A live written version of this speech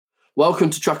Welcome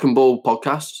to Track and Ball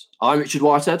podcast. I'm Richard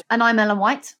Whitehead. And I'm Ellen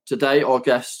White. Today, our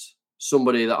guest,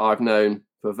 somebody that I've known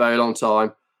for a very long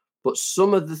time, but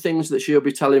some of the things that she'll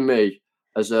be telling me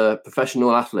as a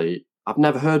professional athlete, I've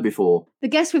never heard before. The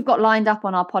guests we've got lined up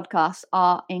on our podcast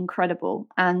are incredible.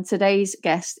 And today's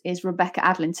guest is Rebecca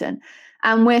Adlington.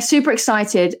 And we're super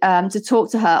excited to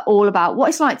talk to her all about what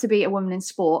it's like to be a woman in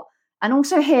sport, and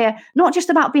also hear not just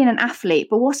about being an athlete,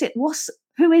 but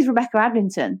who is Rebecca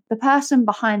Adlington, the person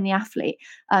behind the athlete.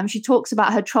 She talks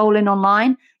about her trolling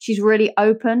online. She's really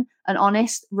open and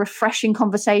honest, refreshing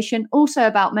conversation. Also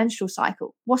about menstrual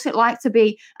cycle. What's it like to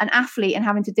be an athlete and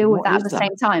having to deal with that at the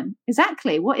same time?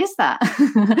 Exactly. What is that?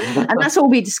 And that's all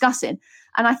we'll be discussing.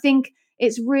 And I think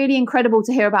it's really incredible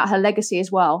to hear about her legacy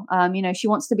as well. She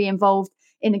wants to be involved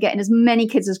in getting as many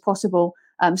kids as possible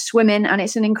swimming, and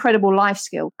it's an incredible life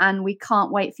skill. And we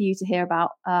can't wait for you to hear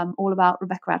about all about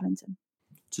Rebecca Adlington.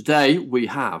 Today we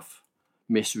have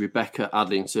Miss Rebecca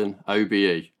Adlington,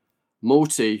 OBE,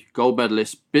 multi-gold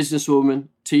medalist, businesswoman,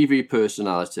 TV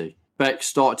personality. Beck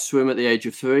started to swim at the age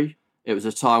of 3. It was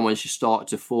a time when she started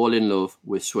to fall in love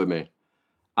with swimming.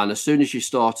 And as soon as she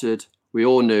started, we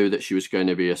all knew that she was going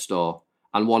to be a star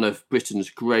and one of Britain's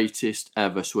greatest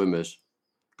ever swimmers.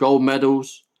 Gold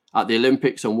medals at the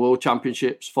Olympics and World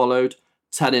Championships followed,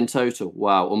 10 in total.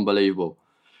 Wow, unbelievable.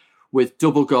 With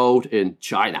double gold in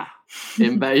China,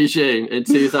 in Beijing in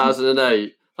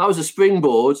 2008. That was a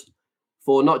springboard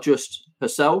for not just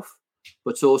herself,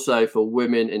 but also for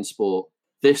women in sport.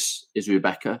 This is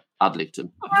Rebecca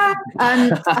Adlington.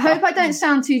 I hope I don't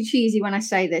sound too cheesy when I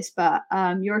say this, but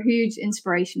you're a huge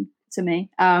inspiration to me.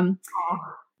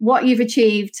 What you've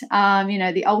achieved,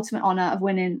 the ultimate honour of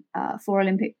winning 4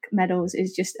 Olympic medals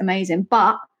is just amazing.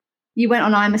 But you went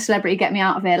on I'm a Celebrity, Get Me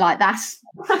Out of Here. Like,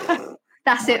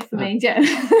 that's it for me.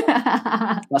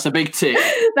 That's a big tick.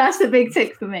 That's a big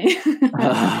tick for me. Is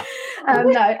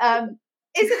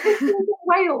it in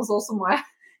Wales or somewhere?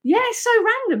 Yeah, it's so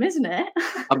random, isn't it?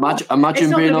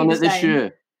 Imagine being on it this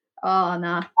year. Oh,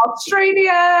 no.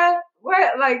 Australia.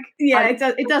 Where,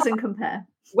 it doesn't compare.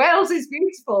 Wales is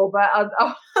beautiful, but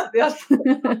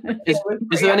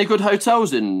is there any good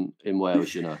hotels in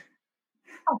Wales? You know,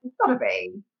 there's got to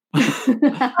be.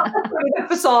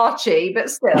 Versace, but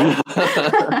still.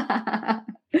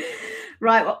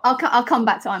 Right. Well, I'll come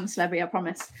back to I'm a Celebrity, I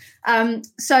promise.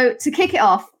 So to kick it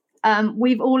off,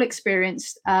 we've all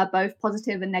experienced both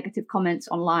positive and negative comments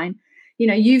online. You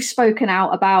know, you've spoken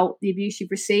out about the abuse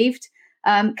you've received.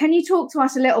 Can you talk to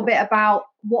us a little bit about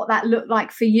what that looked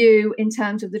like for you in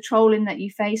terms of the trolling that you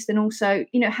faced, and also,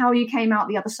 how you came out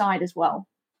the other side as well?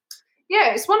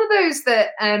 Yeah, it's one of those that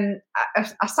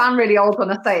I sound really old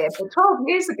when I say it, but 12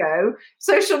 years ago,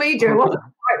 social media wasn't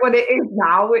quite what it is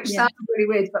now, which sounds really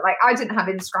weird. But I didn't have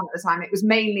Instagram at the time. It was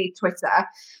mainly Twitter.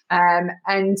 And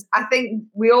I think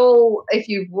we all, if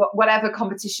you, whatever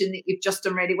competition that you've just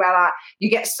done really well at, you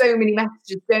get so many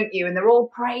messages, don't you? And they're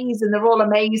all praise and they're all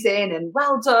amazing and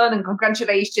well done and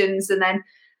congratulations. And then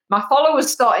my followers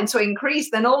starting to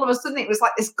increase, then all of a sudden it was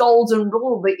like this golden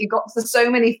rule that you got to so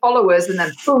many followers and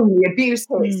then boom, the abuse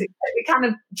hits. It kind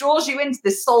of draws you into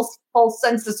this false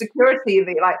sense of security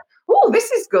that you're like, oh,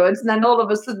 this is good. And then all of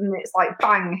a sudden it's like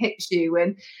bang, hits you.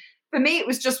 And for me, it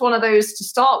was just one of those to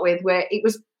start with where it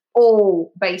was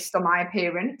all based on my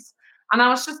appearance. And I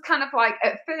was just kind of like,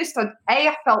 at first,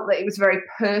 I felt that it was very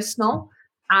personal.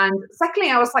 And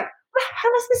secondly, I was like, what the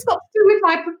hell has this got to do with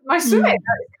my swimming?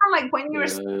 It's kind of like when you're a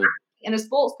athlete and a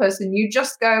sports person, you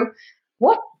just go,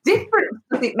 what difference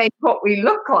does it make what we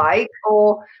look like?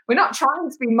 Or we're not trying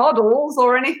to be models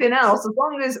or anything else. As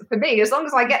long as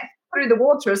I get through the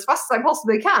water as fast as I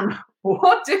possibly can,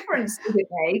 what difference does it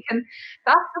make? And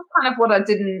that's just kind of what I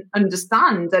didn't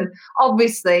understand. And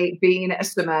obviously, being a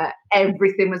swimmer,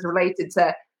 everything was related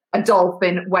to a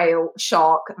dolphin, whale,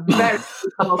 shark. Very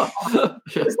it's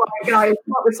like, guys,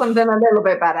 not with something a little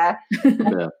bit better.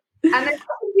 Yeah. And then I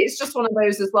think it's just one of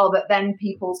those as well that then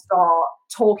people start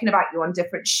talking about you on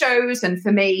different shows. And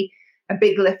for me, a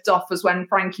big lift off was when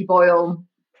Frankie Boyle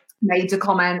made a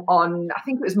comment on, I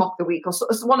think it was Mock the Week or so,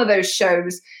 one of those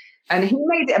shows. And he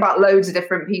made it about loads of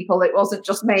different people. It wasn't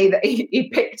just me that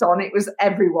he picked on, it was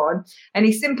everyone. And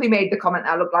he simply made the comment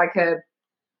that I looked like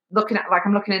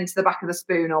I'm looking into the back of the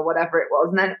spoon or whatever it was.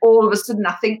 And then all of a sudden,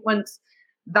 I think once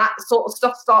that sort of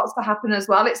stuff starts to happen as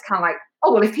well, it's kind of like,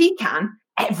 oh, well, if he can,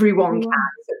 everyone can.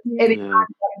 And it kind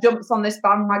of jumps on this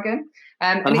bandwagon.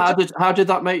 And how did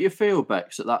that make you feel,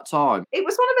 Bex, at that time? It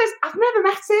was one of those, I've never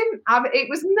met him. It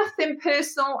was nothing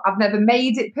personal. I've never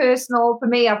made it personal. For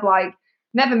me, I've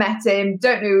never met him.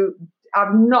 Don't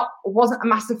know. Wasn't a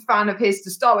massive fan of his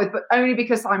to start with, but only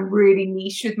because I'm really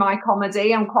niche with my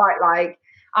comedy. I'm quite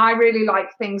I really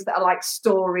like things that are like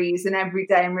stories and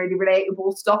everyday and really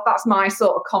relatable stuff. That's my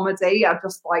sort of comedy. I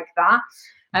just like that.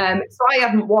 So I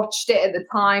hadn't watched it at the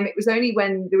time. It was only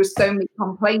when there was so many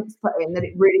complaints put in that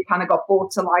it really kind of got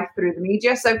brought to life through the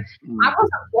media. So I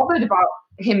wasn't bothered about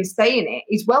him saying it.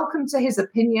 He's welcome to his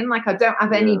opinion. Like, I don't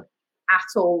have any at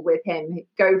all with him.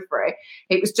 Go for it.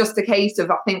 It was just a case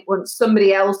of, I think, once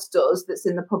somebody else does that's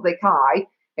in the public eye,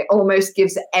 it almost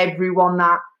gives everyone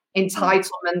that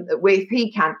entitlement that if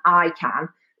he can, I can.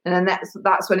 And then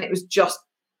that's when it was just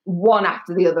one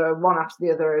after the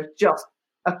other, of just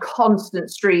a constant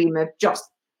stream of just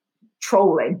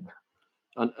trolling.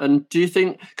 And do you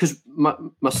think, because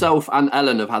myself and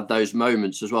Ellen have had those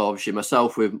moments as well, obviously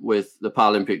myself with the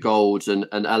Paralympic golds and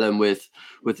Ellen with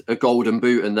a golden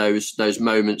boot and those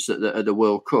moments at the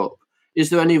World Cup, is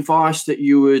there any advice that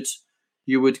you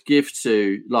would give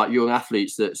to like young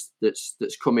athletes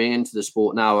that's coming into the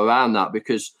sport now around that?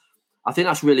 Because I think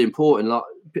that's really important. Like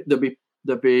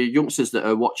there'll be youngsters that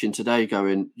are watching today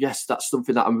going, yes, that's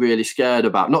something that I'm really scared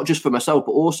about, not just for myself,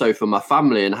 but also for my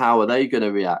family, and how are they going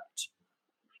to react?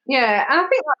 Yeah, and I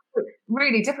think that's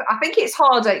really different. I think it's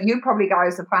harder, you probably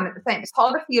guys have found it the same, it's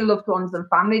harder for your loved ones and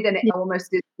family than it almost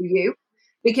is for you,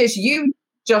 because you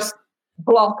just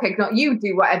block, ignore, you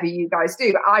do whatever you guys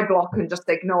do, but I block and just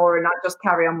ignore and I just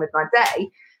carry on with my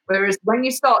day. Whereas when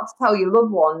you start to tell your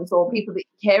loved ones or people that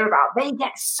you care about, they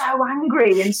get so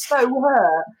angry and so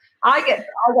hurt. I got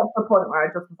to the point where I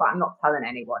just was like, I'm not telling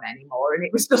anyone anymore. And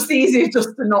it was just easier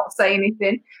just to not say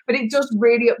anything. But it does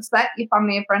really upset your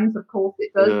family and friends, of course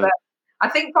it does. Yeah. But I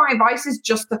think my advice is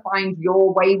just to find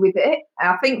your way with it. And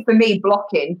I think for me,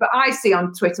 blocking, but I see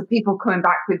on Twitter people coming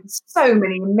back with so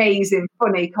many amazing,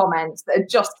 funny comments that are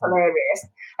just hilarious.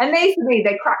 And for me,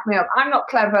 they crack me up. I'm not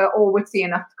clever or witty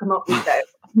enough to come up with those.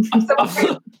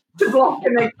 So to block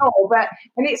and ignore,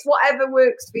 and it's whatever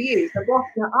works for you. So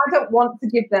blocking, I don't want to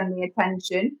give them the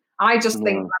attention. I just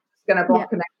think I'm just going to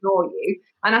block and ignore you.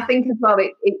 And I think as well,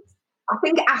 I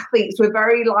think athletes, we're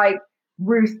very like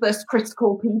ruthless,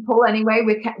 critical people anyway.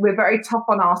 We're very tough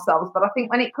on ourselves. But I think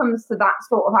when it comes to that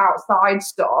sort of outside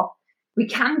stuff, we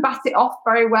can bat it off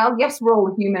very well. Yes, we're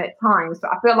all human at times,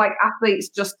 but I feel like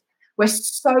athletes we're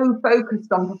so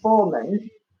focused on performance.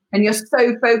 And you're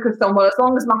so focused on, well, as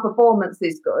long as my performance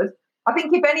is good. I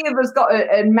think if any of us got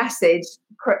a message,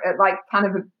 like kind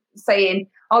of saying,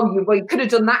 oh, you could have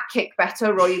done that kick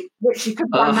better, or you could have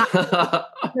done that.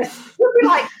 You'd be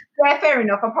like, yeah, fair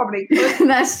enough, I probably could.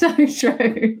 That's so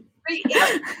true.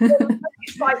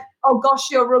 It's like, oh, gosh,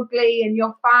 you're ugly and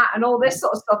you're fat and all this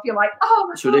sort of stuff. You're like, oh,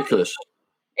 my it's ridiculous.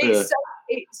 It's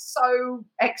so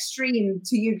extreme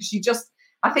to you because you just,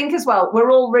 I think as well, we're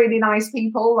all really nice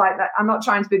people. Like, I'm not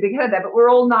trying to be big-headed there, but we're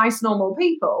all nice, normal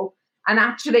people. And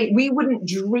actually, we wouldn't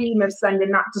dream of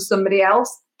sending that to somebody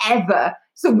else ever.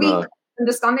 So we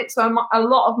understand it. So a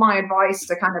lot of my advice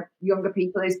to kind of younger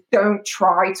people is don't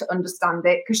try to understand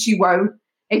it because you won't.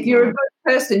 If you're a good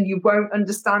person, you won't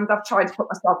understand. I've tried to put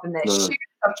myself in their shoes.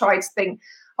 I've tried to think,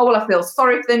 oh, well, I feel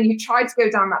sorry for them. You try to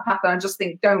go down that path and I just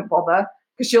think, don't bother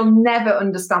because you'll never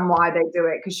understand why they do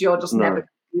it because you're just never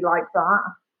like that.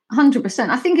 100%.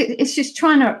 I think it's just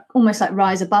trying to almost like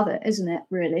rise above it, isn't it,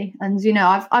 really? And, you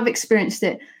know, I've experienced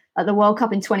it at the World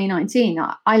Cup in 2019.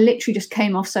 I literally just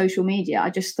came off social media. I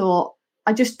just thought,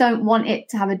 I just don't want it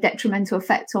to have a detrimental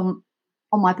effect on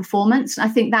my performance. And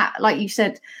I think that, like you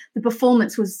said, the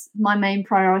performance was my main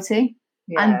priority.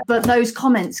 Yeah. But those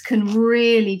comments can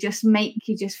really just make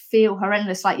you just feel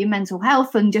horrendous, like your mental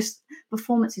health and just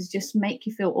performances just make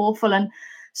you feel awful. And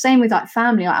same with like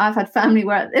family. I've had family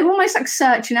where they're almost like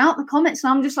searching out the comments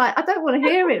and I'm just like, I don't want to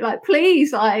hear it. Like,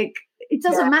 please, like, it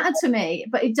doesn't matter to me,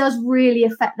 but it does really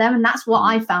affect them. And that's what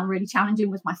I found really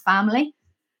challenging with my family.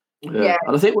 Yeah.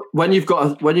 And I think when you've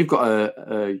got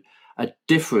a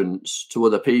difference to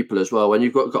other people as well, when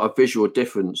you've got a visual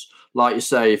difference, like you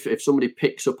say, if somebody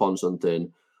picks up on something,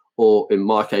 or in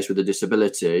my case with a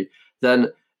disability, then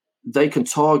they can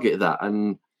target that.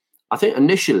 And I think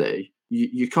initially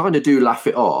you kind of do laugh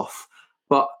it off,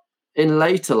 but in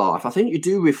later life, I think you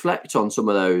do reflect on some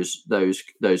of those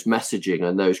messaging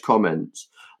and those comments.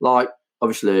 Like,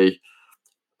 obviously,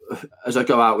 as I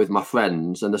go out with my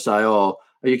friends and they say, oh,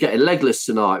 are you getting legless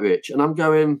tonight, Rich? And I'm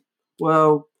going,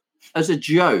 well, as a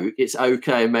joke, it's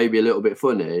okay, maybe a little bit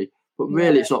funny, but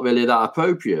really it's not really that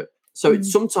appropriate. So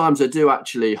sometimes I do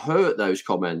actually hurt those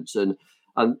comments. And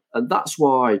that's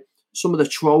why some of the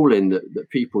trolling that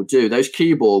people do, those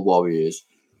keyboard warriors,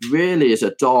 really is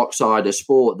a dark side of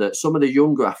sport that some of the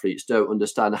younger athletes don't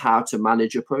understand how to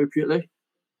manage appropriately.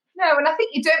 No, and I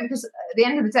think you don't, because at the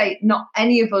end of the day, not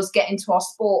any of us get into our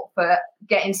sport for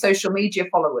getting social media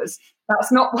followers.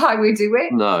 That's not why we do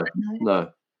it. No.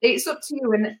 It's up to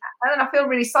you. And I feel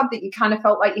really sad that you kind of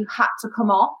felt like you had to come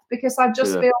off, because I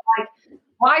just feel like,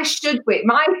 why should we?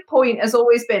 My point has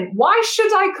always been, why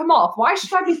should I come off? Why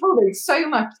should I be bullied so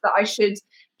much that I should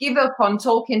give up on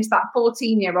talking to that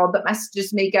 14-year-old that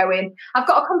messages me going, I've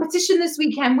got a competition this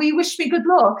weekend, will you wish me good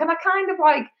luck? And I kind of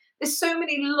like, there's so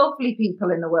many lovely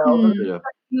people in the world, and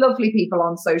lovely people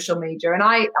on social media. And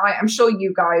I'm sure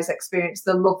you guys experience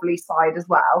the lovely side as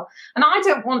well. And I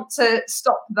don't want to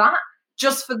stop that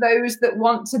just for those that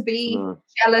want to be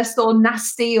jealous or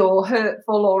nasty or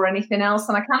hurtful or anything else.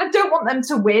 And I kind of don't want them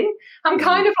to win. I'm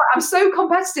kind of like, I'm so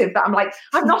competitive that I'm like,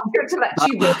 I'm not going to let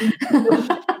you win.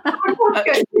 I'm not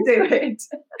going to do it.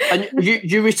 And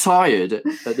you retired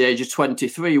at the age of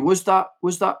 23. Was that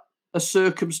a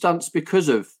circumstance because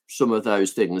of some of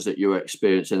those things that you were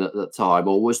experiencing at that time,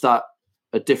 or was that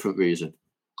a different reason?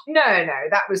 No,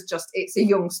 that was just, it's a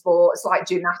young sport. It's like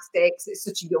gymnastics. It's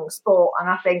such a young sport. And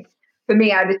I think for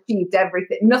me, I'd achieved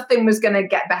everything. Nothing was going to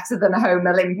get better than a home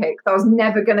Olympics. I was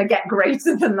never going to get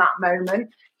greater than that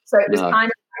moment. So it was kind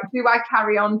of like, do I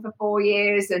carry on for 4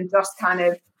 years and just kind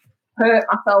of hurt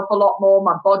myself a lot more?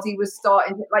 My body was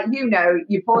starting to, like,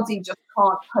 your body just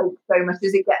can't cope so much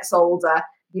as it gets older.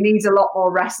 You need a lot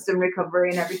more rest and recovery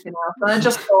and everything else. And I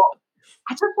just thought,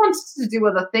 I just wanted to do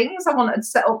other things. I wanted to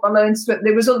set up my own swim.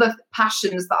 There was other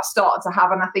passions that I started to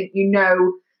have. And I think,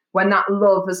 when that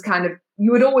love is kind of,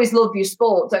 you would always love your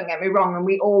sport, don't get me wrong, and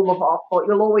we all love our sport.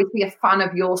 You'll always be a fan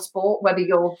of your sport, whether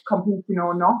you're competing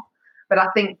or not. But I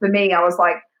think for me, I was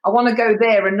like, I want to go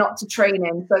there and not to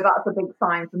training. So that's a big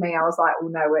sign for me. I was like, oh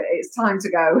no, it's time to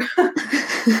go.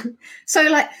 So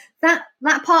like that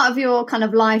part of your kind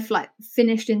of life, like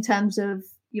finished in terms of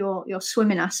your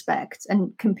swimming aspect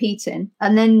and competing,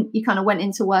 and then you kind of went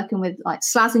into working with like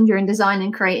Slazenger and designing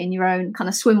and creating your own kind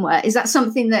of swimwear. Is that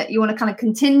something that you want to kind of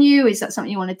continue? Is that something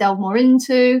you want to delve more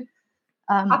into?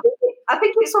 I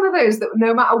think it's one of those that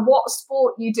no matter what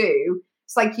sport you do,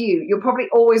 it's like you'll probably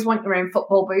always want your own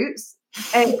football boots.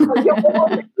 And you know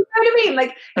what I mean?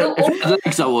 Like,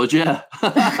 legs I would, yeah.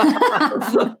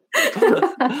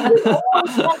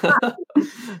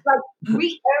 Like,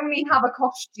 we only have a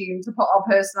costume to put our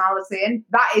personality in.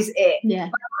 That is it. Yeah.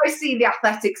 Like, I see the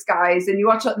athletics guys, and you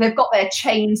watch, they've got their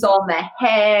chains on, their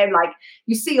hair. Like,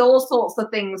 you see all sorts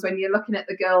of things when you're looking at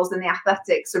the girls in the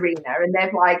athletics arena, and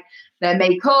they've like their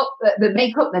makeup,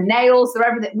 the nails, their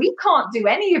everything. We can't do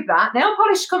any of that. Nail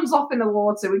polish comes off in the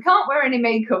water. We can't wear any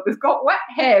makeup. We've got wet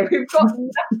hair. We've got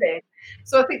nothing.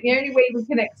 So I think the only way we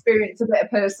can experience a bit of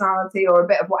personality or a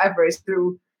bit of whatever is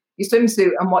through your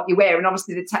swimsuit and what you wear, and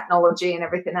obviously the technology and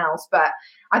everything else. But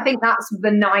I think that's the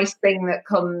nice thing that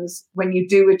comes when you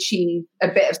do achieve a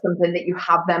bit of something, that you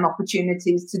have them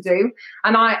opportunities to do.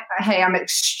 And I'm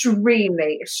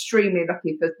extremely, extremely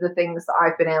lucky for the things that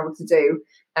I've been able to do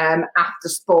after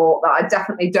sport, that I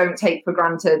definitely don't take for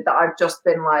granted, that I've just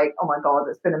been like, oh my God,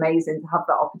 it's been amazing to have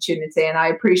that opportunity. And I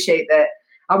appreciate that.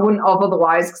 I wouldn't have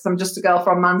otherwise, because I'm just a girl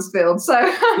from Mansfield. So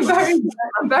I'm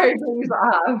very pleased that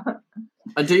I have.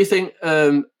 And do you think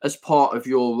as part of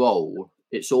your role,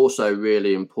 it's also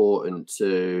really important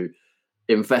to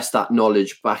invest that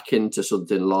knowledge back into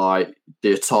something like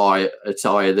the attire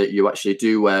that you actually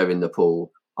do wear in the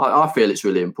pool? I feel it's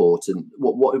really important.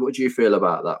 What do you feel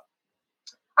about that?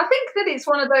 I think that it's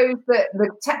one of those that the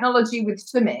technology with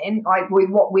swimming, like with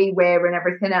what we wear and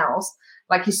everything else,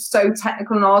 like is so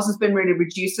technical, and ours has been really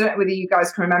reduced. Whether you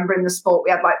guys can remember in the sport, we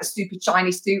had like the super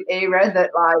shiny suit era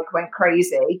that like went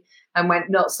crazy and went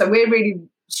nuts. So we're really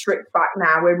strict back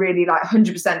now. We're really like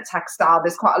 100% textile.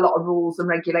 There's quite a lot of rules and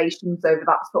regulations over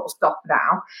that sort of stuff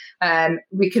now.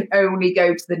 We can only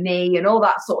go to the knee and all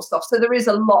that sort of stuff. So there is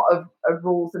a lot of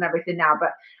rules and everything now.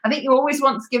 But I think you always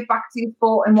want to give back to your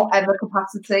sport in whatever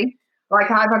capacity. Like,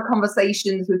 I've had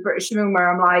conversations with British Swimming where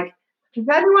I'm like, if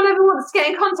anyone ever wants to get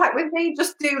in contact with me,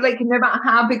 just do, like, no matter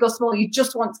how big or small, you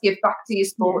just want to give back to your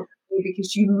sport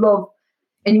because you love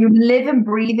and you live and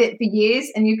breathe it for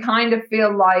years, and you kind of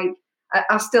feel like,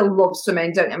 I still love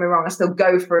swimming, don't get me wrong. I still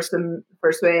go for a swim,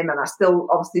 and I still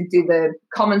obviously do the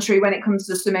commentary when it comes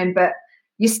to swimming, but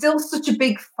you're still such a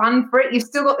big fan for it. You've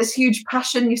still got this huge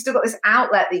passion. You've still got this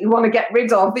outlet that you want to get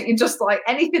rid of, that you're just like,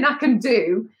 anything I can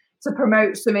do to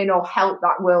promote swimming or help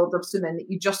that world of swimming, that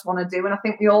you just want to do. And I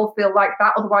think we all feel like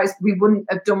that. Otherwise, we wouldn't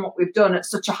have done what we've done at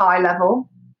such a high level.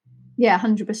 Yeah,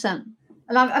 100%.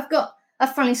 And I've got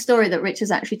a funny story that Rich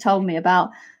has actually told me about.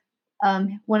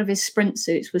 One of his sprint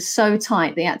suits was so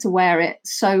tight that he had to wear it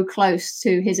so close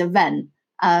to his event.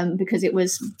 because it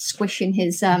was squishing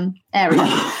his area.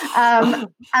 And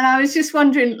I was just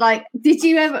wondering, like, did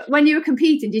you ever, when you were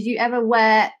competing, did you ever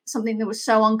wear something that was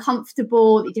so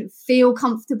uncomfortable that you didn't feel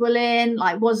comfortable in?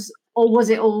 Like, was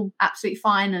it all absolutely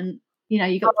fine and, you know,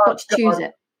 you got to choose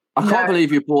it? I can't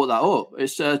believe you brought that up.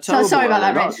 It's terrible. So sorry about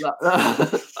that, Rich.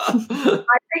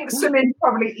 I think swimming's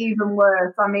probably even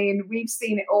worse. I mean, we've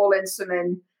seen it all in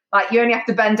swimming. Like, you only have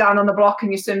to bend down on the block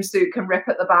and your swimsuit can rip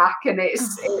at the back. And it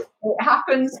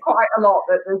happens quite a lot,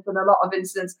 that there's been a lot of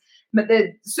incidents. But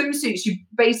the swimsuits, you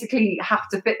basically have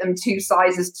to fit them 2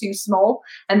 sizes too small.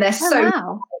 And they're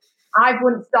wow. I've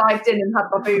once dived in and had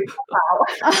my boobs out.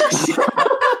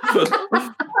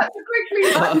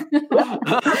 Quickly. And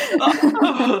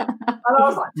I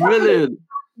was like, brilliant.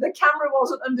 The camera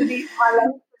wasn't underneath my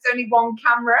lane. There's only one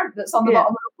camera that's on the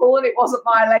bottom of the pool, and it wasn't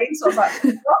my lane. So I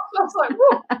was like,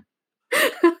 whoa.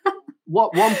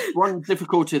 What one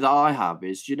difficulty that I have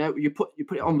is, you know, you put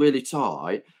it on really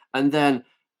tight, and then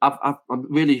I'm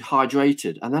really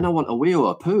hydrated, and then I want a wee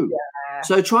or a poo. Yeah.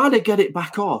 So trying to get it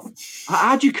back off.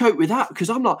 How do you cope with that?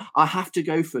 Because I have to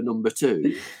go for number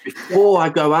 2 before I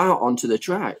go out onto the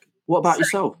track. What about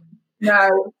yourself?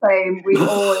 No, same. We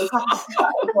always have to do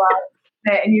that as well.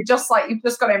 And you've just got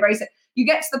to embrace it. You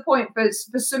get to the point for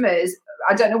swimmers,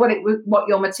 I don't know what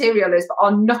your material is, but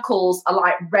our knuckles are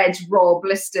like red, raw,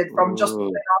 blistered from just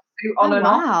putting our suit on and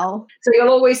off. So you'll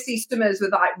always see swimmers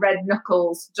with like red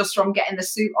knuckles just from getting the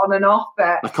suit on and off.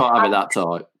 But I can't have it that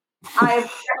tight. I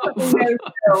have definitely no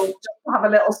skill just to have a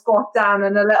little squat down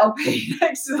and a little pee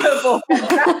next to the ball.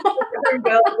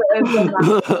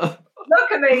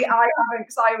 Luckily, I haven't,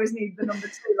 because I always need the number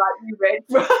 2 like you, Rich.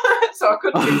 So I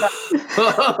couldn't do that.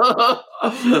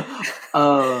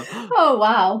 Oh,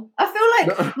 wow. I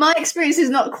feel like my experience is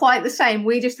not quite the same.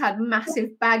 We just had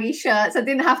massive baggy shirts. I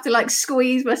didn't have to like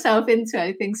squeeze myself into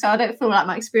anything. So I don't feel like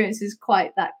my experience is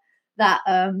quite that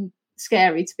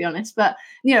scary, to be honest. But,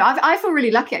 you know, I feel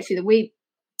really lucky actually that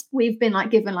we've been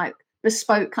like given like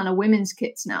bespoke kind of women's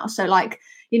kits now. So like,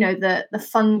 you know, the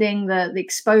funding, the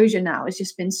exposure now has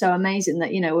just been so amazing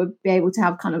that, you know, we'll be able to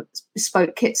have kind of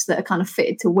bespoke kits that are kind of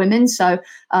fitted to women. So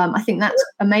I think that's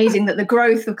amazing that the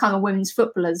growth of kind of women's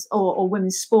footballers or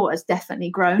women's sport has definitely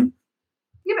grown.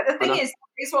 Yeah, but the thing is,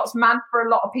 it's what's mad for a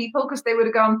lot of people, because they would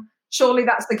have gone, surely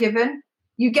that's the given.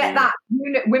 You get that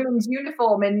women's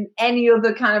uniform in any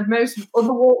other kind of most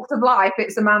other walks of life.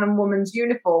 It's a man and woman's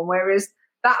uniform, whereas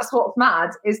that's what's mad,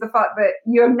 is the fact that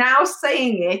you're now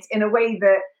saying it in a way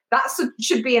that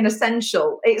should be an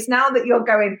essential. It's now that you're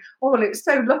going, oh, well, it's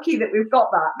so lucky that we've got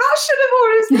that. That should have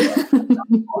always been.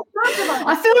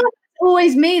 I feel like it's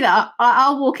always me that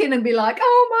I'll walk in and be like,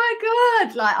 oh my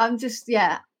God. Like, I'm just,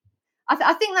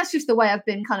 I think that's just the way I've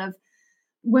been kind of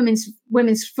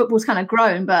women's football's kind of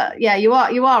grown. But yeah, you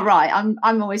are right.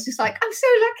 I'm always just like, I'm so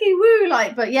lucky, woo,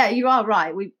 like, but yeah, you are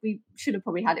right. We should have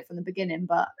probably had it from the beginning,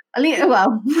 but at least,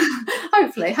 well,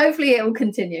 hopefully it will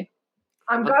continue.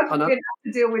 I'm glad we didn't have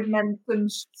to deal with men's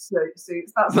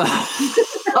swimsuits. That's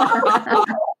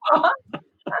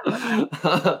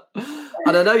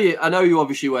and I know you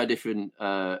obviously wear different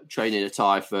training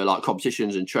attire for like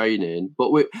competitions and training,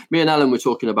 but me and Ellen were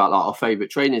talking about like our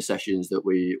favourite training sessions that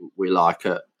we like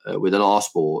within our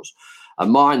sports,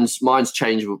 and mine's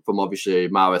changed from obviously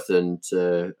marathon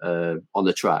to on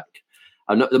the track.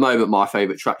 And at the moment, my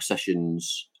favourite track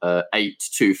sessions 8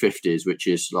 250s, which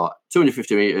is like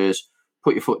 250 metres.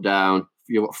 Put your foot down.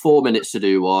 You've got 4 minutes to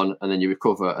do one, and then you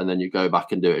recover, and then you go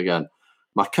back and do it again.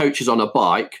 My coach is on a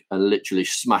bike and literally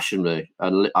smashing me,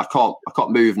 and I can't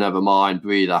move. Never mind,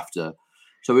 breathe after.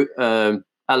 So,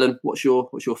 Ellen, what's your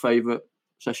favourite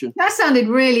session? That sounded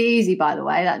really easy, by the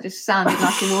way. That just sounded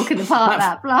like a walk in the park.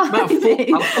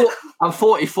 I'm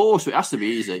 44, so it has to be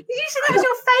easy. Did you say that was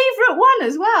your favourite one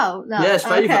as well? No. Yes,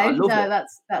 favourite. I love it. No,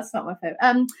 that's not my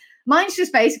favourite. Mine's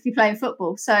just basically playing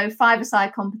football. So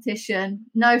 5-a-side competition,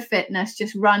 no fitness,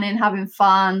 just running, having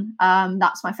fun.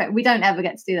 That's my favourite. We don't ever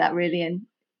get to do that really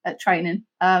at training.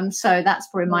 So that's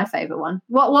probably my favourite one.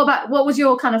 What was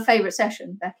your kind of favourite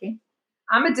session, Becky?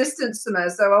 I'm a distance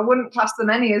swimmer, so I wouldn't class them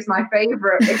any as my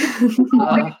favourite.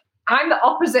 I'm the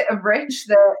opposite of Rich,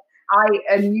 that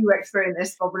and you experienced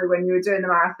this probably when you were doing the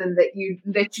marathon, that you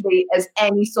literally, as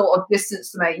any sort of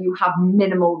distance swimmer, you have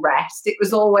minimal rest. It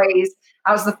was always,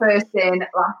 I was the first in,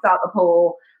 last out the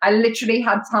pool. I literally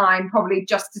had time probably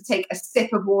just to take a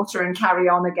sip of water and carry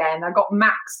on again. I got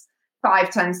max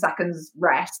 5-10 seconds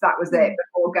rest. That was it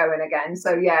before going again.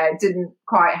 So yeah, it didn't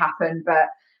quite happen, but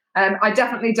I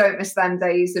definitely don't miss them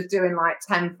days of doing like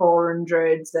 10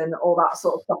 400s and all that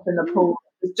sort of stuff in the pool.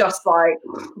 It was just like,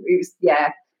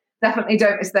 definitely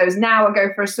don't miss those. Now I go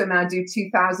for a swim and I do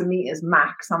 2,000 meters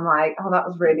max. I'm like, oh, that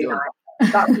was really nice.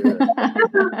 That was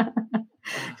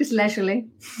just leisurely.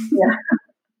 Yeah.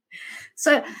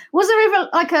 So was there ever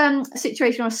like a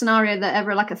situation or a scenario that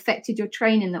ever like affected your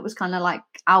training that was kind of like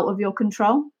out of your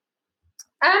control?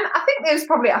 I think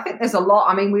there's a lot.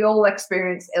 I mean, we all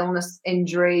experience illness,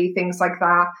 injury, things like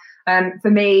that.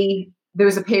 For me, there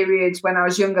was a period when I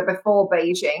was younger before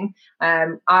Beijing.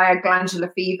 I had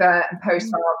glandular fever and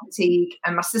post-viral fatigue,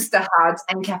 and my sister had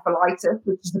encephalitis,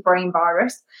 which is the brain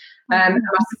virus. And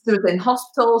my sister was in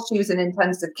hospital. She was in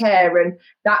intensive care, and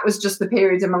that was just the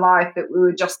period in my life that we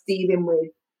were just dealing with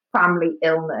family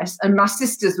illness. And my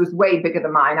sister's was way bigger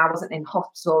than mine. I wasn't in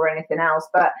hospital or anything else.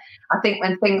 But I think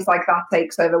when things like that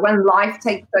takes over, when life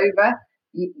takes over,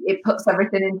 it puts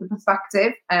everything into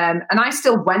perspective. And I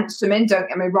still went swimming, don't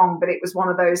get me wrong, but it was one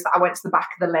of those that I went to the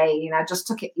back of the lane. I just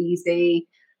took it easy,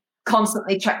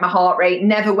 constantly checked my heart rate,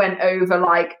 never went over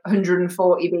like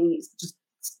 140 beats, just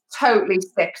totally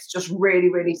sticks, just really,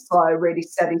 really slow, really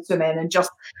steady swimming. And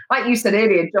just like you said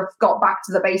earlier, just got back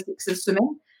to the basics of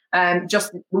swimming.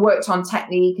 Just worked on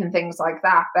technique and things like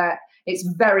that. But it's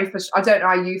very I don't know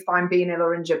how you find being ill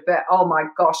or injured, but oh my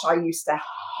gosh, I used to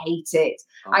hate it.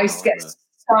 I used to get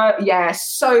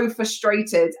so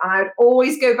frustrated, and I'd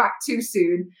always go back too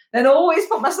soon, then always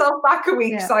put myself back a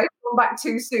week, so I'd come back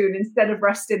too soon instead of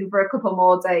resting for a couple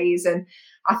more days. And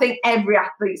I think every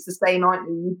athlete's the same, aren't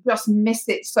you? You just miss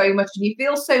it so much, and you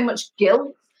feel so much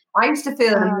guilt. I used to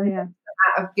feel amount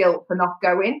of guilt for not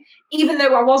going, even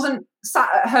though I wasn't sat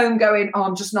at home going, oh,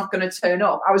 I'm just not going to turn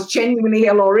up. I was genuinely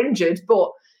ill or injured,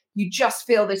 but you just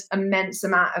feel this immense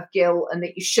amount of guilt, and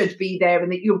that you should be there,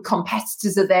 and that your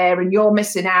competitors are there and you're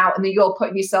missing out, and that you're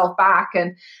putting yourself back.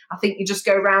 And I think you just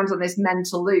go around on this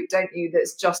mental loop, don't you,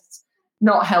 that's just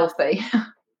not healthy.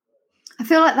 I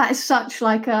feel like that is such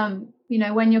like,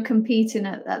 when you're competing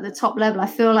at the top level, I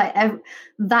feel like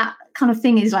that kind of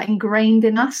thing is like ingrained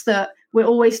in us, that we're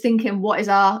always thinking, what is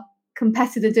our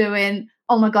competitor doing?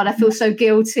 Oh my God, I feel so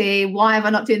guilty. Why am I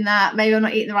not doing that? Maybe I'm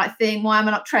not eating the right thing. Why am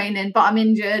I not training? But I'm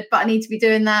injured, but I need to be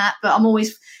doing that. But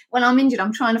when I'm injured,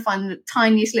 I'm trying to find the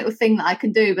tiniest little thing that I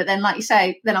can do. But then, like you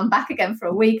say, then I'm back again for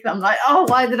a week. And I'm like, oh,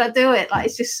 why did I do it? Like,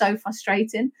 it's just so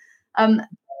frustrating.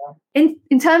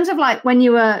 In terms of like when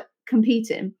you were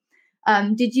competing,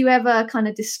 did you ever kind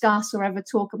of discuss or ever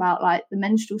talk about like the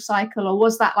menstrual cycle, or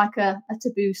was that like a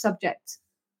taboo subject,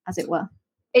 as it were?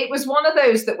 It was one of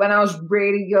those that when I was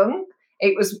really young,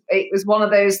 it was one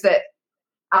of those that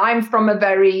I'm from a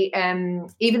very,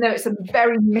 even though it's a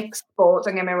very mixed sport,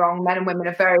 don't get me wrong, men and women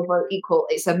are very, very equal.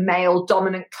 It's a male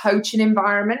dominant coaching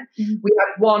environment. Mm-hmm. We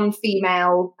had one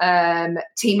female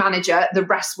team manager, the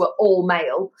rest were all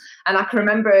male. And I can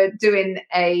remember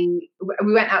we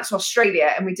went out to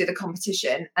Australia and we did a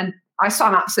competition, and I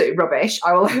swam absolutely rubbish,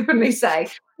 I will openly say.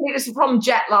 It was from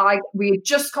jet lag. We had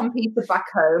just competed back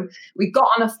home. We got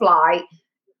on a flight,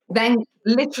 then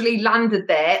literally landed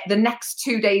there. The next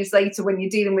 2 days later, when you're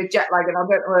dealing with jet lag, and I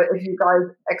don't know if you guys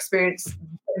experience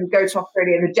and go to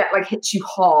Australia, and the jet lag hits you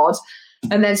hard,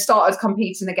 and then started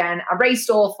competing again. I raced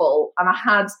awful, and I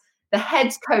had the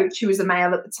head coach, who was a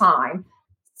male at the time,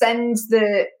 sends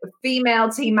the female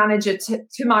team manager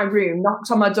to my room,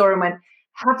 knocked on my door and went,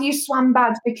 have you swam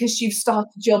bad because you've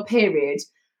started your period?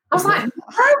 I was like, no.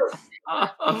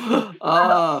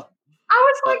 I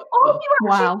was like, oh, you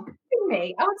actually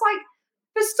me? I was like,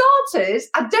 for starters,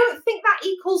 I don't think that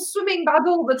equals swimming bad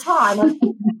all the time. I think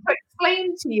to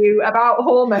explain to you about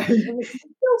hormones, and you can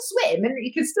still swim and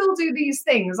you can still do these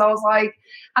things. I was like,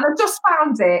 and I just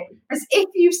found it as if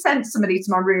you sent somebody to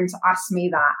my room to ask me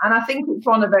that. And I think it's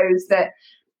one of those that,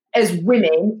 as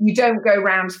women, you don't go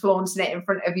around flaunting it in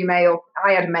front of your male.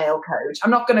 I had a male coach. I'm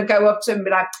not going to go up to him and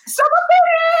be like, stop my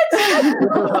period!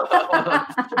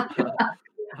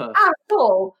 At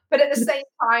all. But at the same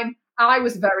time, I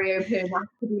was very open enough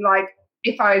to be like,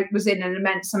 if I was in an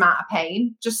immense amount of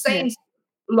pain, just saying,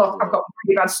 look, I've got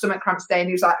really bad stomach cramps today. And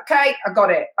he was like, okay, I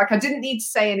got it. Like, I didn't need to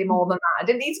say any more than that. I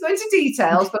didn't need to go into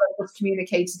details, but I just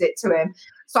communicated it to him.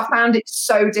 So I found it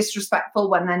so disrespectful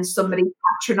when then somebody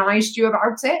patronized you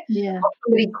about it. Yeah. Or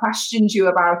somebody questioned you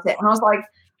about it. And I was like,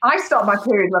 I started my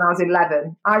period when I was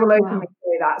 11. I will openly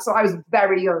say that. So I was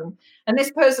very young. And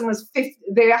this person was 50.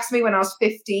 They asked me when I was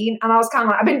 15. And I was kind of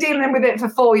like, I've been dealing with it for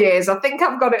 4 years. I think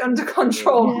I've got it under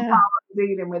control. Yeah. How I'm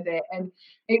dealing with it. And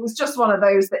it was just one of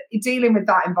those that dealing with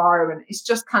that environment, it's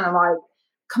just kind of like,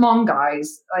 come on,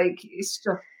 guys. Like, it's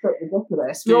just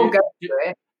ridiculous. We all go through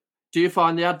it. Do you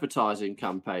find the advertising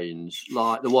campaigns,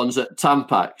 like the ones at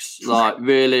Tampax, like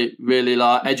really, really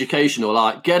like educational,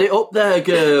 like get it up there,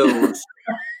 girls?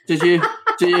 Did you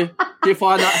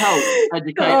find that help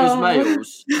educate us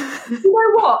males? You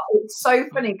know what? It's so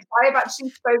funny because I have actually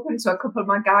spoken to a couple of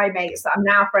my guy mates that I'm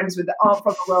now friends with that aren't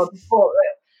from the world before.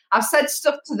 I've said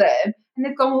stuff to them and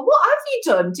they've gone, well, what have you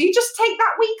done? Do you just take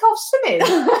that week off swimming?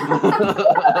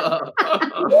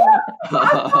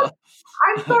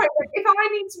 I'm sorry, but if I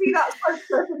need to be that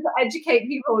spokesperson to educate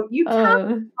people, you can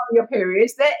on your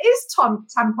periods. There is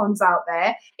tampons out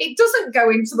there. It doesn't go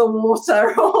into the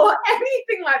water or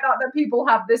anything like that people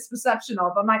have this perception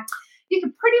of. I'm like, you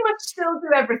can pretty much still do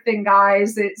everything,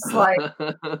 guys. It's like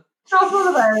not one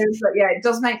of those, but yeah, it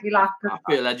does make me laugh. I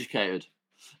feel educated.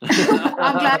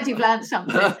 I'm glad you've learned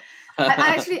something.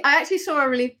 I actually saw a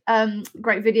really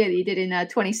great video that you did in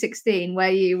 2016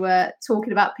 where you were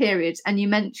talking about periods and you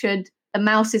mentioned the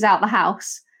mouse is out the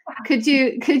house. Could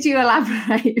you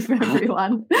elaborate for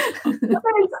everyone?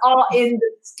 Those are in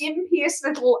the skimpiest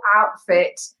little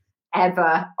outfit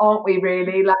ever, aren't we?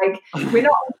 Really, like we're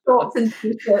not in shorts and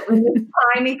t-shirt, we're in this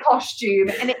tiny costume,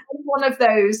 and it's one of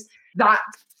those that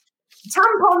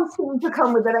tampons seem to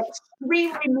come with an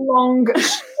extremely long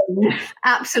string.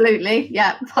 Absolutely,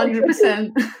 yeah,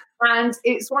 100%. And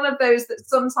it's one of those that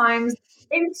sometimes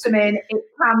in swimming it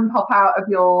can pop out of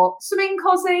your swimming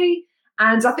cosy.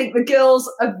 And I think the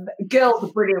girls are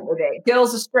brilliant with it.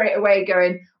 Girls are straight away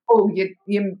going, "Oh,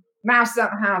 your mouse is out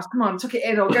the house. Come on, tuck it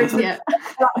in or go to the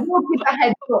you'll give a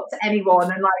heads up to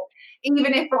anyone." And like,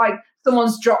 even if like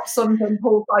someone's dropped something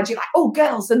poolside, you're like, "Oh,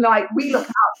 girls," and like we look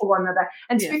out for one another.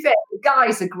 And to be fair, the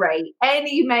guys are great.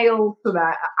 Any male swimmer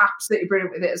are absolutely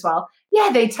brilliant with it as well.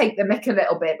 Yeah, they take the mick a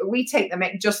little bit, but we take the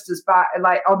mick just as bad,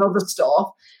 like on other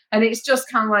stuff. And it's just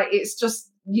kind of like you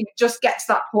just get to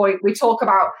that point. We talk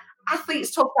about. Athletes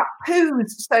talk about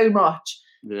poos so much.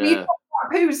 Yeah. We talk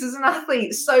about poos as an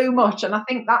athlete so much, and I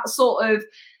think that sort of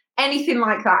anything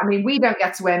like that. I mean, we don't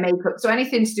get to wear makeup, so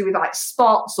anything to do with like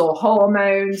spots or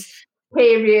hormones,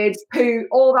 periods, poo,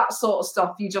 all that sort of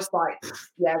stuff. You just like,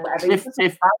 yeah, whatever.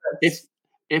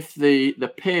 If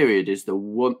the period is the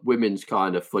women's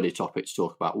kind of funny topic to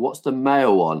talk about, what's the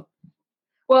male one?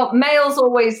 Well, males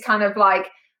always kind of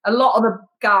like a lot of the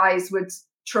guys would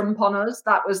trump on us.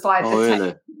 That was like,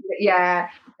 really? Yeah.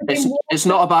 It's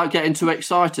not about getting too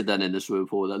excited then in the swimming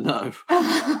pool, then, no.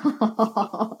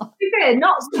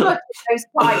 Not so much those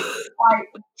tight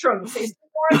trunks. It's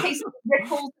more a case of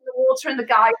ripples in the water, and the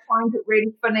guy finds it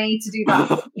really funny to do that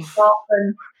stuff,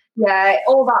 and yeah,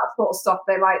 all that sort of stuff.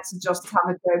 They like to just have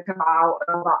a joke about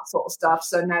and all that sort of stuff.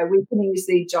 So no, we can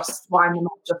easily just wind them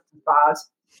up just as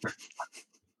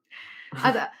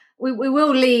bad. We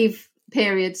will leave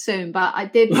period soon, but I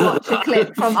did watch a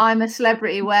clip from I'm a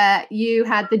Celebrity where you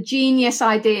had the genius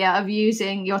idea of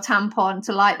using your tampon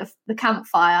to light the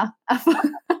campfire.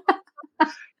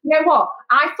 You know what?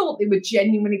 I thought they were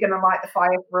genuinely going to light the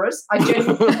fire for us. I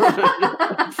genuinely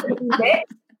did.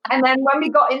 And then when we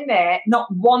got in there, not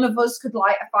one of us could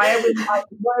light a fire. We were like,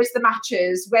 where's the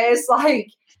matches?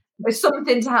 There's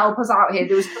something to help us out here.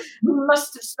 We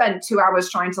must have spent 2 hours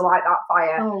trying to light that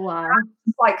fire. Oh, wow.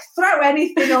 Like, throw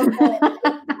anything on there.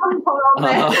 On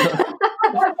there.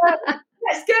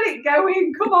 Let's get it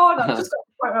going. Come on. I just got to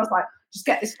the point where I was like, just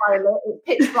get this fire lit.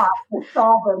 It's pitch black. It's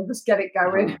carbon. Just get it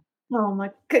going. Oh,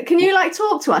 my. Can you, like,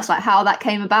 talk to us, like, how that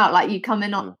came about? Like, you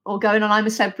coming on or going on I'm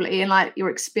a Celebrity and, like, your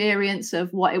experience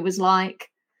of what it was like?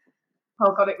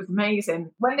 Oh, God, it was amazing.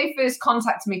 When they first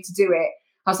contacted me to do it,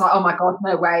 I was like, oh my God,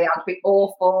 no way. I'd be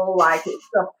awful. Like,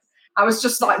 I was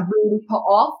just like really put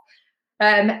off.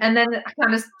 And then I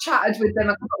kind of chatted with them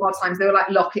a couple more times. They were like,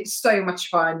 look, it's so much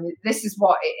fun. This is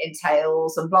what it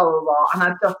entails and blah, blah, blah. And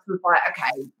I just was like,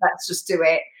 okay, let's just do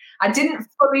it. I didn't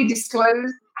fully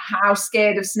disclose how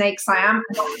scared of snakes I am.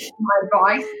 My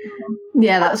advice.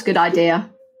 Yeah, that was a good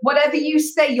idea. Whatever you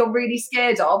say you're really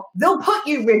scared of, they'll put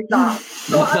you with that.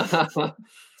 So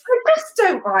I just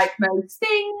don't like most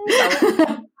things.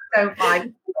 I don't like.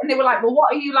 And they were like, well,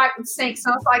 what are you like with snakes?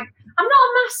 And I was like, I'm not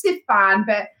a massive fan,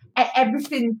 but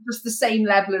everything's just the same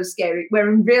level of scary. Where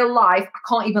in real life, I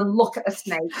can't even look at a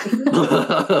snake.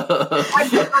 I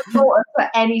put my daughter for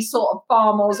any sort of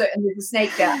farm or and there's a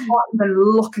snake there. I can't even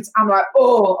look at it. I'm like,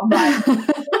 oh, I'm like.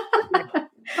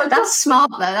 That's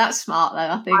smart though.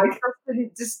 I think. I just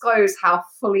didn't disclose how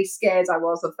fully scared I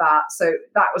was of that, so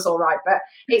that was all right. But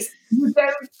I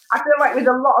feel like with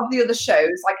a lot of the other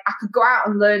shows, like I could go out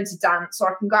and learn to dance,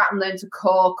 or I can go out and learn to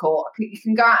cook, or you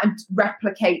can go out and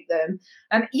replicate them.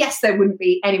 And yes, they wouldn't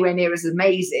be anywhere near as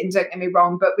amazing. Don't get me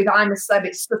wrong, but with I'm a Celeb,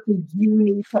 it's such a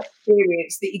unique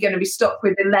experience that you're going to be stuck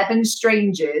with 11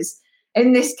 strangers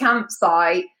in this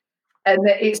campsite. And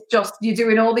it's just, you're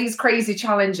doing all these crazy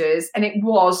challenges. And it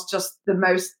was just the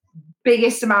most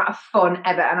biggest amount of fun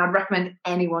ever, and I'd recommend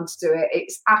anyone to do it.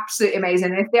 It's absolutely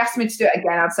amazing. And if they asked me to do it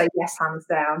again, I'd say yes, hands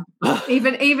down.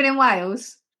 Even in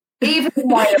Wales. Even in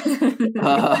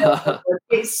Wales.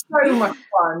 It's so much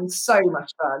fun. So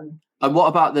much fun. And what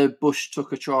about the Bush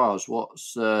Tucker trials?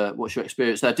 What's your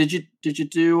experience there? Did you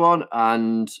do one,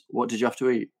 and what did you have to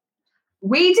eat?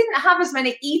 We didn't have as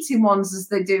many eating ones as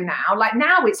they do now. Like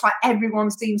now, it's like everyone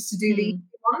seems to do the eating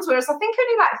ones, whereas I think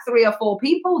only like 3 or 4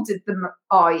 people did them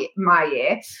my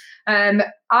year.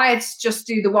 I had to just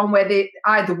do the one where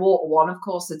I had the water one, of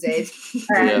course I did.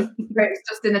 Where it's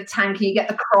just in a tank and you get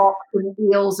the crocs and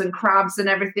eels and crabs and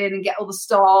everything and get all the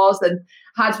stars. And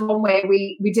had one where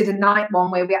we did a night one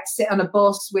where we had to sit on a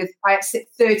bus I had to sit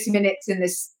 30 minutes in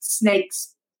this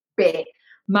snakes bit.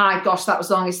 My gosh, that was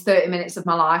the longest 30 minutes of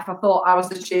my life. I thought I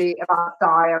was literally about to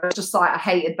die. I was just like, I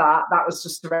hated that. That was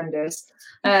just horrendous.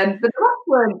 But the last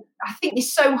one, I think you're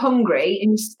so hungry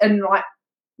and like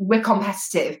we're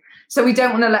competitive. So we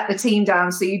don't want to let the team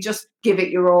down. So you just give it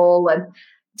your all. And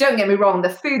don't get me wrong, the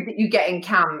food that you get in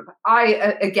camp,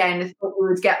 I, again, thought we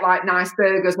would get like nice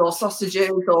burgers or sausages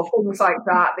or things like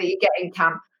that you get in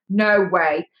camp. No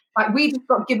way. Like we just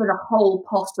got given a whole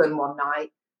possum one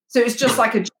night. So it's just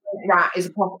like a giant rat is a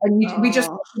possum. And we just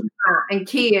got that. And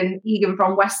Key and Egan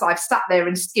from Westlife sat there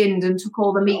and skinned and took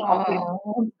all the meat off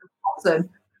the possum.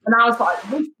 And I was like,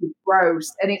 this is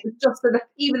gross. And it was just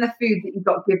even the food that you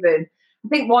got given. I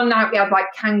think one night we had like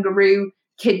kangaroo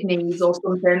kidneys or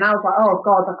something. And I was like, oh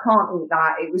God, I can't eat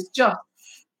that. It was just,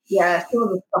 some of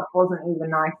the stuff wasn't even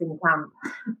nice in camp.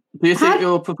 Do you think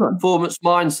your performance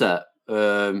mindset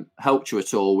helped you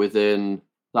at all within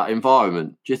that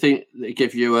environment? Do you think it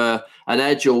gave you an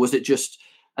edge, or was it just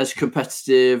as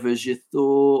competitive as you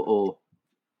thought? Or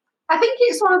I think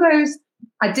it's one of those,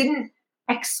 I didn't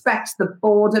expect the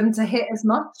boredom to hit as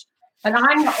much. And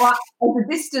I'm not like, as a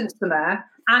distance swimmer,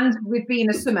 and with being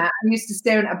a swimmer, I'm used to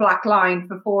staring at a black line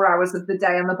for 4 hours of the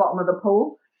day on the bottom of the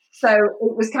pool. So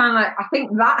it was kind of like, I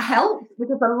think that helped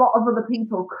because a lot of other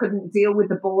people couldn't deal with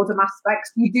the boredom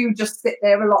aspects. You do just sit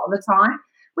there a lot of the time.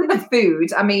 With the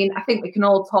food, I mean, I think we can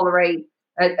all tolerate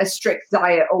a strict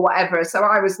diet or whatever. So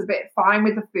I was a bit fine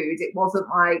with the food. It wasn't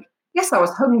like, yes, I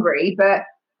was hungry, but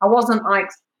I wasn't like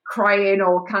crying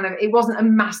or it wasn't a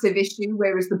massive issue.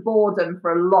 Whereas the boredom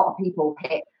for a lot of people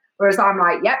hit. Whereas I'm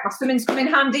like, my swimming's come in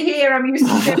handy here. I'm used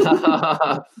to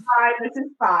it. This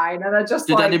is fine. And I just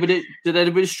did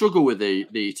anybody struggle with the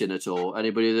eating at all?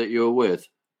 Anybody that you were with?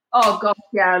 Oh gosh,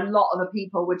 yeah. A lot of the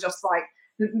people were just like,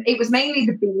 it was mainly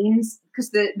the beans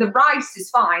because the rice is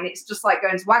fine. It's just like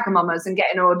going to Wagamama's and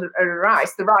getting an order of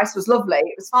rice. The rice was lovely.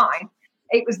 It was fine.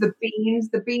 It was the beans.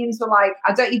 The beans were like,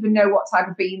 I don't even know what type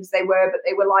of beans they were, but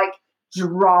they were like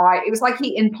dry. It was like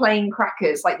eating plain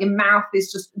crackers. Like your mouth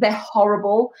is just, they're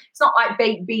horrible. It's not like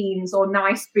baked beans or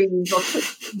nice beans or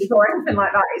chickpeas or anything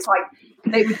like that. It's like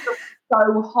they were just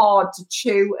so hard to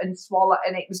chew and swallow.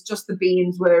 And it was just the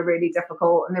beans were really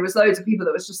difficult. And there was loads of people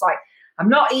that was just like, I'm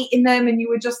not eating them. And you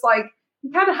were just like,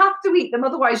 you kind of have to eat them.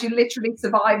 Otherwise, you're literally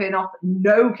surviving off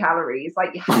no calories.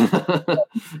 Like you have to.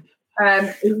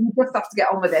 You just have to get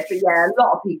on with it. But yeah, a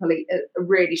lot of people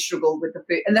really struggle with the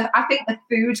food. And I think the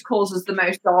food causes the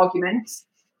most arguments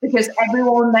because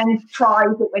everyone then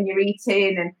tries it when you're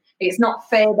eating and it's not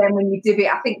fair then when you div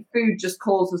it. I think food just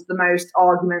causes the most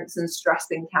arguments and stress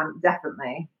in camp,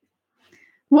 definitely.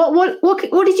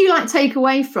 What did you like take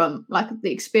away from like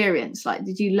the experience? Like,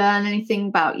 did you learn anything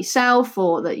about yourself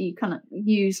or that you kind of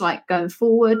use like going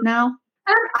forward now?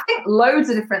 I think loads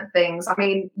of different things. I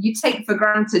mean, you take for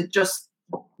granted just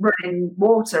running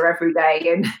water every day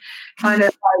and kind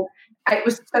of like, it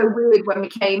was so weird when we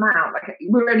came out. Like we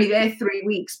were only there 3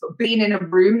 weeks, but being in a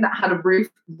room that had a roof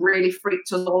really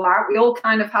freaked us all out. We all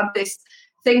kind of had this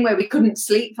thing where we couldn't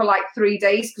sleep for like 3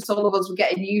 days because all of us were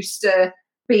getting used to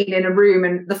being in a room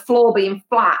and the floor being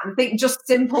flat and think just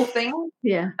simple things.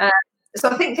 Yeah. So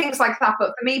I think things like that.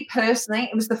 But for me personally,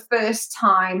 it was the first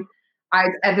time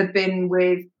I'd ever been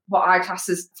with what I class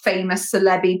as famous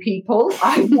celebby people.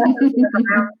 I've never been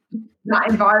around that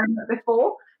environment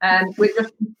before. With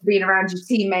just being around your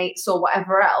teammates or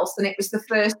whatever else. And it was the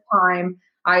first time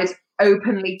I'd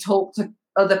openly talked to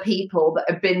other people that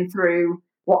had been through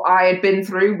what I had been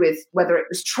through, with whether it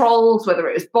was trolls, whether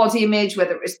it was body image,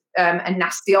 whether it was a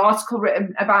nasty article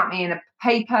written about me in a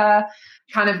paper,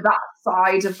 kind of that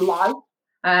side of life.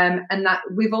 And that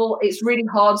it's really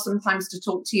hard sometimes to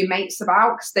talk to your mates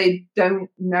about because they don't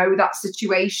know that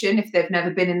situation if they've never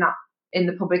been in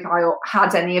the public eye or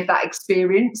had any of that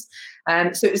experience.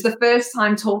 So it was the first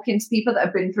time talking to people that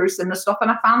have been through similar stuff.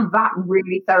 And I found that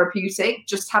really therapeutic,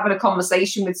 just having a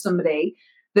conversation with somebody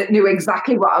that knew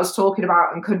exactly what I was talking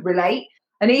about and could relate.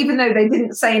 And even though they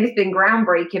didn't say anything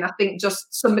groundbreaking, I think just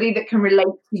somebody that can relate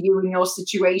to you in your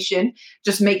situation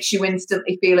just makes you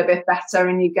instantly feel a bit better.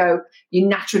 And you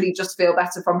naturally just feel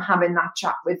better from having that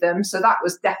chat with them. So that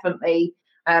was definitely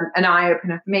an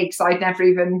eye-opener for me, because I'd never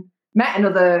even met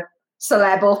another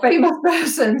celeb or famous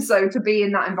person. So to be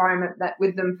in that environment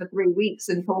with them for 3 weeks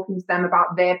and talking to them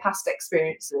about their past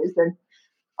experiences, and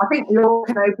I think we all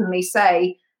can openly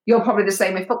say, you're probably the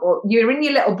same with football. You're in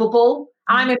your little bubble.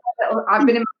 I've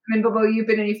been in my bubble, you've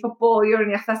been in your football, you're in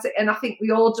your athletic, and I think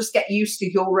we all just get used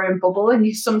to your own bubble, and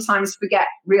you sometimes forget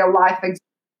real life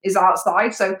is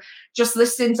outside. So just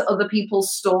listening to other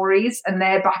people's stories and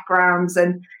their backgrounds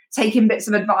and taking bits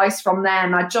of advice from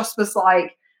them, I just was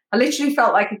like, I literally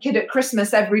felt like a kid at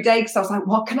Christmas every day, because I was like,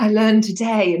 what can I learn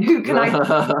today? And who can I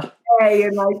today?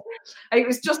 And like, it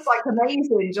was just like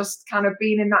amazing, just kind of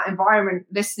being in that environment,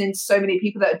 listening to so many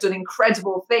people that had done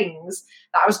incredible things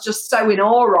that I was just so in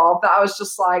awe of, that I was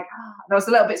just like, and I was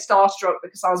a little bit starstruck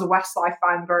because I was a Westlife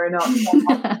fan growing up.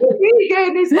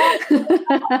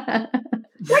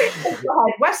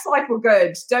 Westlife were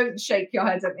good. Don't shake your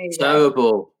head at me.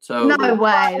 Terrible. No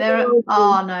way.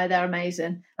 They're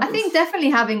amazing. I think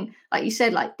definitely having, like you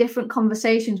said, like different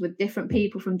conversations with different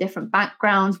people from different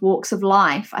backgrounds, walks of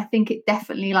life. I think it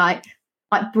definitely like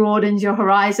broadens your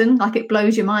horizon. Like it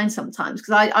blows your mind sometimes,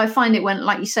 because I find it when,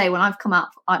 like you say, when I've come out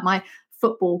like my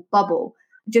football bubble,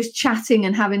 just chatting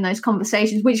and having those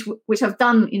conversations, which I've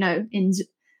done,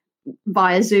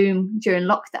 via Zoom during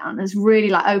lockdown, has really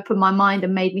like opened my mind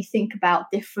and made me think about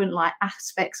different like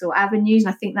aspects or avenues.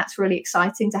 And I think that's really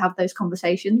exciting to have those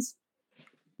conversations.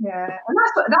 Yeah, and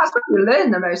that's what you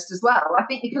learn the most as well. I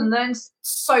think you can learn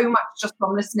so much just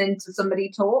from listening to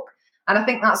somebody talk, and I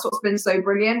think that's what's been so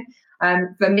brilliant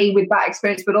for me with that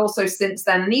experience. But also since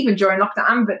then, and even during lockdown,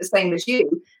 I'm a bit the same as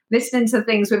you. Listening to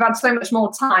things, we've had so much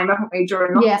more time, haven't we,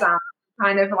 during lockdown? Yeah.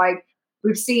 Kind of like,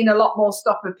 we've seen a lot more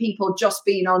stuff of people just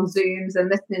being on Zooms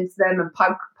and listening to them and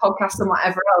podcasts and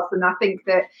whatever else. And I think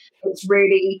that it's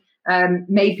really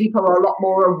made people a lot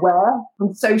more aware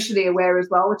and socially aware as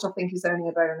well, which I think is only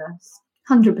a bonus.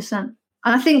 100%. And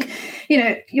I think,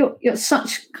 you're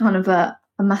such kind of a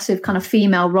massive kind of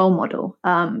female role model,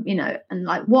 and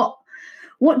like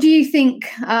what do you think,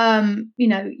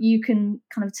 you can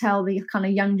kind of tell the kind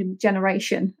of young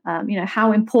generation,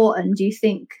 how important do you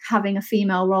think having a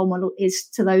female role model is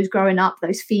to those growing up,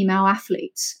 those female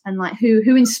athletes, and like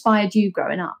who inspired you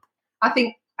growing up? I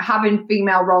think having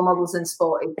female role models in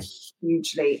sport is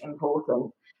hugely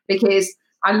important, because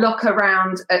I look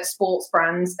around at sports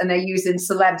brands and they're using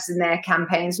celebs in their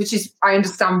campaigns, which is, I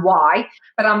understand why,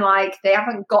 but I'm like, they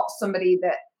haven't got somebody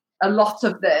that, a lot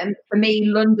of them, for me,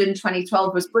 London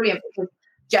 2012 was brilliant, because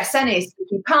Jess Ennis,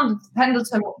 Vicky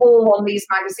Pendleton were all on these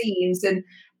magazines and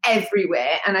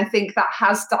everywhere. And I think that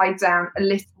has died down a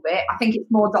little bit. I think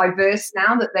it's more diverse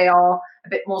now that they are a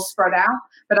bit more spread out.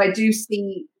 But I do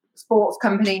see sports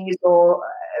companies or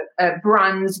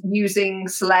brands using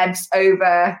celebs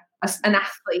over an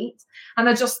athlete. And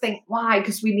I just think, why?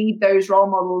 Because we need those role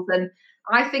models. And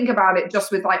I think about it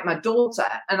just with like my daughter.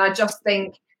 And I just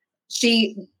think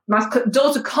my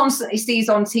daughter constantly sees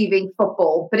on TV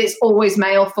football, but it's always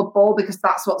male football, because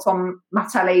that's what's on my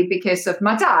telly because of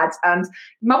my dad and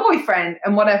my boyfriend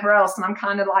and whatever else. And I'm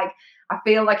kind of like, I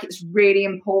feel like it's really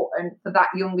important for that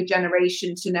younger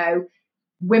generation to know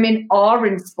women are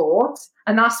in sport.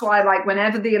 And that's why, like,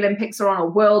 whenever the Olympics are on or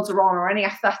Worlds are on or any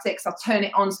athletics, I turn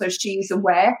it on so she's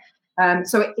aware.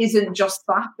 So it isn't just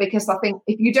that, because I think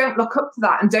if you don't look up to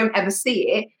that and don't ever see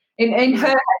it, in her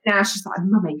head now, she's like,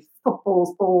 Mummy,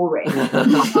 football's boring. It's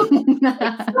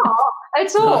not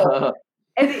at all.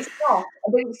 And it's not.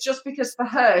 I think it's just because for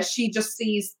her, she just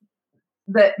sees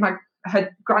that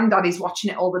her granddaddy's watching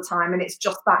it all the time, and it's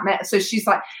just that. So she's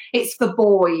like, it's for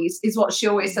boys, is what she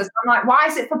always says. I'm like, why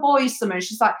is it for boys, Summer? And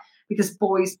she's like, because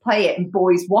boys play it and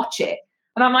boys watch it.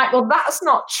 And I'm like, well, that's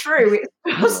not true.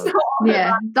 It's just not.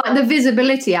 Yeah, like the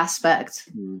visibility aspect.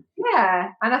 Yeah,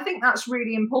 and I think that's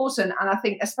really important. And I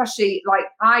think especially, like,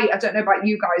 I don't know about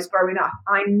you guys growing up,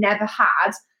 I never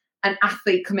had an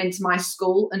athlete come into my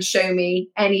school and show me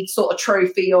any sort of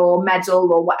trophy or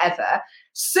medal or whatever,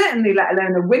 certainly let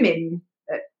alone a women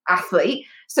athlete.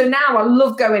 So now I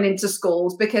love going into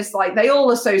schools, because like they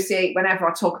all associate, whenever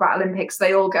I talk about Olympics,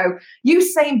 they all go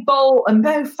Usain Bolt and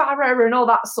Mo Farah and all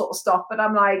that sort of stuff. But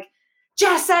I'm like,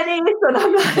 Jess Ennis, and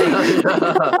I'm like,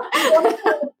 I want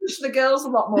to push the girls a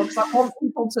lot more, because I want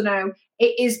people to know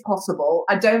it is possible.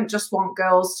 I don't just want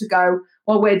girls to go,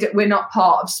 well, we're not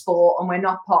part of sport and we're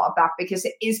not part of that, because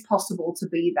it is possible to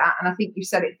be that. And I think you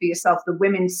said it for yourself, the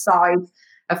women's side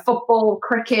football,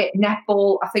 cricket,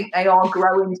 netball. I think they are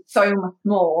growing so much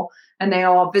more and they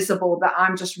are visible that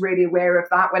I'm just really aware of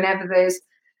that. Whenever there's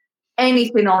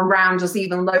anything on round us,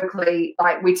 even locally,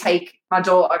 like we take my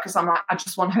daughter because I'm like, I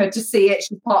just want her to see it.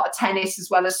 She's part of tennis as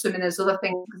well as swimming as other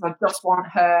things because I just want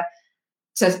her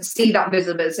to see that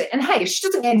visibility. And hey, if she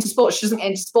doesn't get into sport, she doesn't get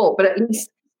into sport, but at least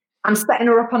I'm setting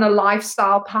her up on a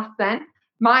lifestyle path then.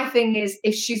 My thing is,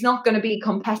 if she's not going to be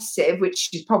competitive, which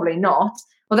she's probably not,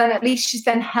 well, then at least she's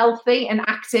then healthy and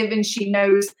active and she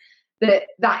knows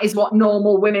that is what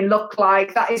normal women look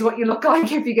like. That is what you look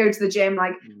like if you go to the gym.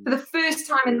 Like for the first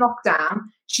time in lockdown,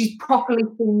 she's properly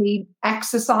seen me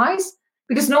exercise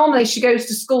because normally she goes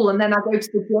to school and then I go to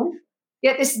the gym.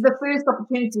 Yet this is the first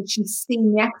opportunity she's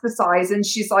seen me exercise and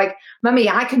she's like, Mummy,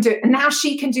 I can do it. And now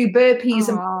she can do burpees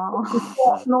and all that sort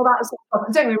of stuff.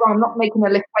 Don't get me wrong, I'm not making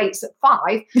her lift weights at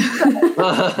 5.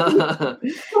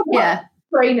 Yeah.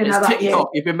 Training it's her that year. TikTok.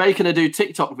 You've been making her do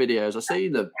TikTok videos. I've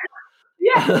seen them.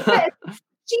 Yeah.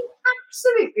 She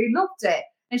absolutely loved it.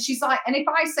 And she's like, and if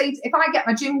I get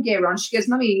my gym gear on, she goes,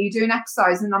 Mummy, are you doing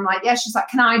exercise? And I'm like, yeah. She's like,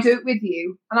 can I do it with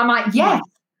you? And I'm like, yes.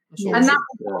 Awesome. And that's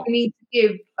what we need to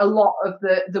give a lot of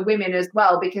the women as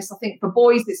well, because I think for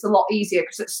boys it's a lot easier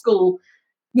because at school,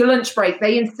 your lunch break,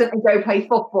 they instantly go play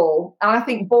football. And I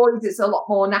think boys it's a lot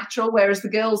more natural, whereas the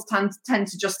girls tend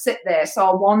to just sit there. So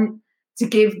I want to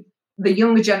give the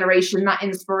younger generation that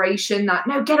inspiration that,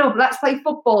 no, get up, let's play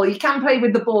football. You can play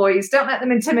with the boys. Don't let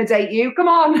them intimidate you. Come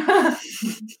on.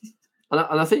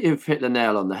 And I think you've hit the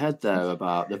nail on the head there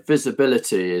about the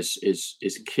visibility is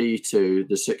key to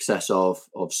the success of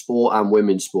sport and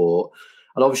women's sport.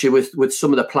 And obviously with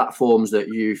some of the platforms that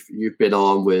you've been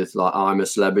on with, like I'm a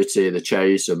Celebrity, The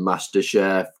Chase and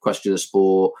MasterChef, Question of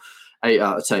Sport, 8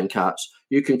 out of 10 Cats,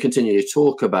 you can continue to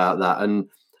talk about that. And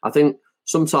I think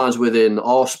sometimes within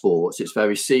our sports, it's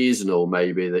very seasonal,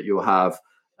 maybe that you'll have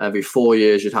every 4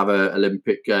 years, you'd have a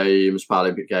Olympic Games,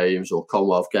 Paralympic Games or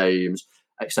Commonwealth Games,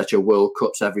 etc., World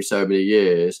Cups every so many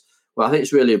years. Well, I think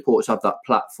it's really important to have that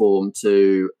platform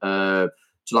to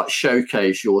like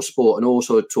showcase your sport and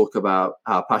also talk about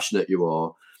how passionate you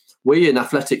are. We in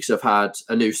athletics have had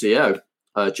a new CEO,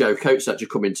 Joe Coates, actually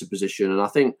come into position, and I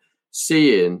think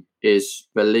seeing is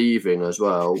believing as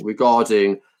well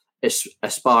regarding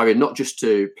aspiring not just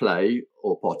to play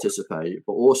or participate,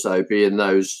 but also be in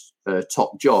those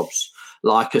top jobs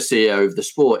like a CEO of the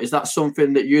sport. Is that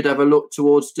something that you'd ever look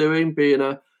towards doing, being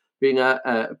a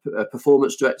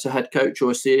performance director, head coach,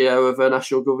 or a CEO of a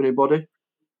national governing body?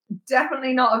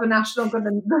 Definitely not of a national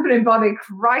governing body.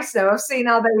 Christ, no. I've seen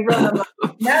how they run. I'm like,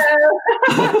 no.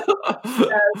 No.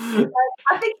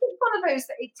 I think it's one of those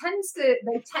that they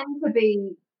tend to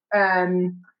be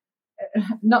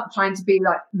not trying to be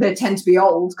like they tend to be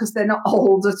old because they're not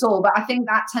old at all, but I think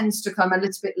that tends to come a little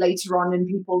bit later on in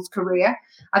people's career.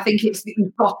 I think it's that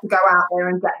you've got to go out there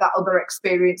and get that other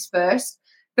experience first.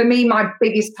 For me, my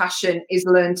biggest passion is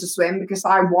learn to swim because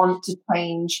I want to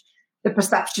change the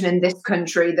perception in this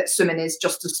country that swimming is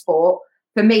just a sport.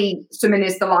 For me, swimming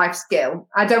is the life skill.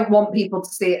 I don't want people to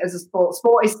see it as a sport.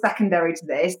 Sport is secondary to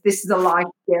this. This is a life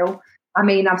skill. I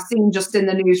mean, I've seen just in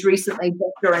the news recently,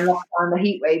 just during lockdown, the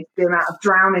heat waves, the amount of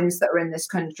drownings that are in this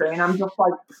country. And I'm just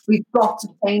like, we've got to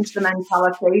change the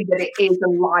mentality that it is a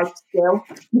life skill.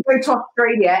 You go to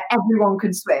Australia, everyone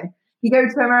can swim. You go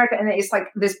to America and it's like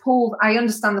there's pools. I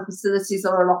understand the facilities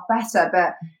are a lot better,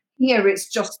 but here it's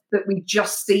just that we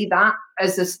just see that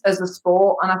as a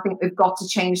sport. And I think we've got to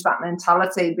change that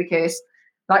mentality because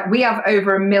like we have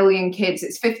over 1 million kids.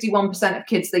 It's 51% of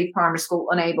kids leave primary school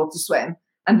unable to swim.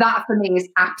 And that for me is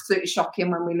absolutely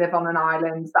shocking when we live on an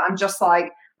island that I'm just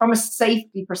like, from a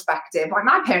safety perspective, like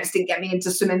my parents didn't get me into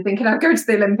swimming thinking I'd go to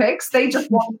the Olympics. They just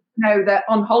wanted to know that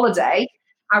on holiday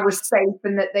I was safe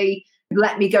and that they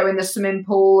let me go in the swimming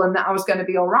pool and that I was going to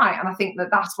be all right. And I think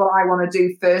that that's what I want to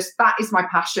do first. That is my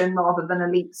passion rather than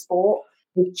elite sport,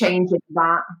 is changing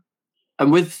that.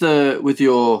 And with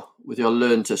your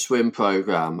Learn to Swim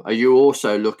program, are you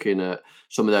also looking at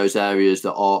some of those areas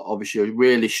that are obviously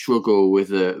really struggle with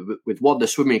the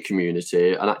swimming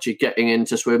community and actually getting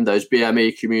into swim, those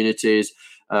BME communities,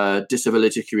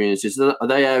 disability communities? Are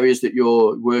they areas that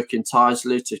you're working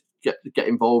tirelessly to get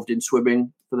involved in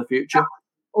swimming for the future?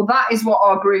 Well, that is what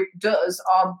our group does.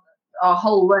 Our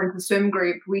whole Learn to Swim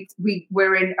group,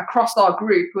 we're in across our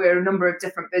group. We're a number of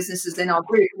different businesses in our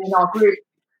group. And in our group,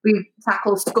 we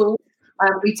tackle schools.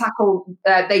 We tackle.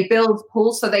 They build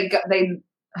pools, so they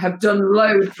have done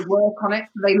loads of work on it.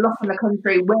 So they look in the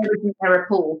country. Where isn't there a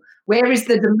pool? Where is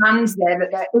the demand there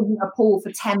that there isn't a pool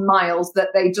for 10 miles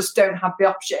that they just don't have the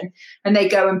option? And they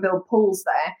go and build pools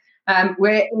there.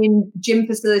 We're in gym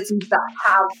facilities that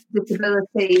have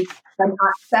disability and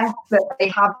access, that they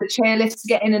have the chairlifts to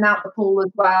get in and out the pool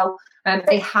as well. And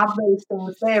they have those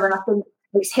things there. And I think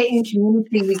it's hitting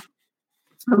communities,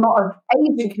 a lot of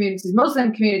Asian communities,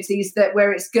 Muslim communities, that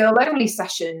where it's girl-only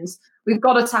sessions. We've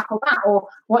got to tackle that. Or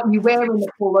what you wear in the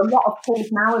pool. A lot of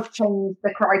pools now have changed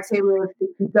the criteria that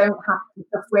you don't have to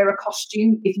just wear a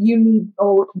costume. If you need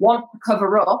or want to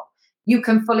cover up, you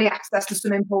can fully access the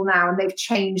swimming pool now, and they've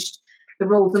changed the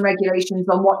rules and regulations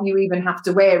on what you even have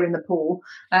to wear in the pool,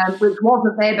 which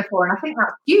wasn't there before. And I think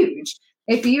that's huge.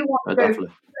 If you want to go,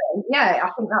 I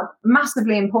think that's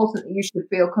massively important, that you should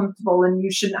feel comfortable and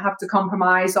you shouldn't have to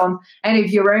compromise on any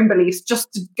of your own beliefs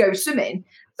just to go swimming.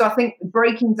 So I think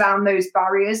breaking down those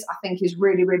barriers, I think, is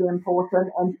really, really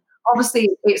important. And obviously,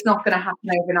 it's not going to happen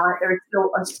overnight. There is still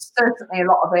certainly a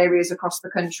lot of areas across the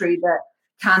country that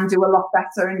can do a lot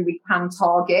better and we can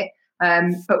target.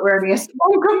 But we're only a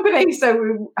small company,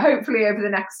 so hopefully over the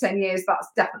next 10 years, that's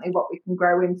definitely what we can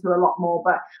grow into a lot more.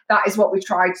 But that is what we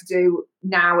try to do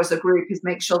now as a group, is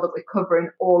make sure that we're covering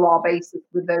all our bases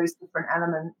with those different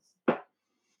elements.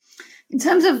 In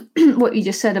terms of what you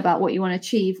just said about what you want to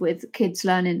achieve with kids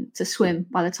learning to swim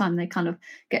by the time they kind of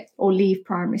get or leave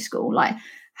primary school, like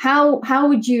how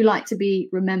would you like to be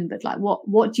remembered? Like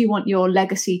what do you want your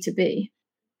legacy to be?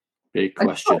 Big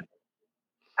question.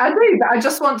 I do, but I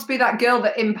just want to be that girl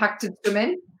that impacted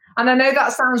swimming. And I know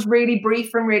that sounds really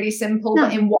brief and really simple,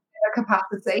 but in whatever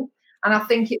capacity. And I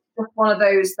think it's just one of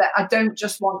those that I don't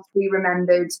just want to be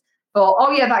remembered for,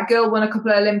 oh yeah, that girl won a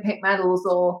couple of Olympic medals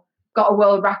or got a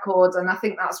world record. And I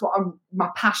think that's what my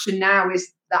passion now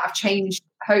is, that I've changed,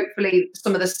 hopefully,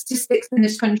 some of the statistics in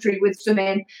this country with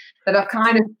swimming, that I've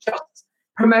kind of just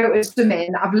promoted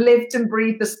swimming. I've lived and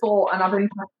breathed the sport, and I've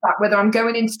impacted that, whether I'm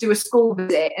going in to do a school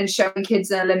visit and showing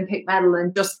kids an Olympic medal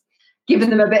and just giving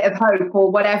them a bit of hope,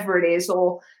 or whatever it is,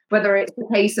 or whether it's the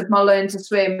case of my learn to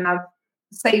swim and I've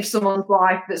saved someone's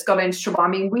life that's got into trouble. I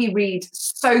mean, we read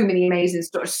so many amazing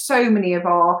stories, so many of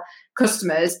our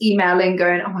customers emailing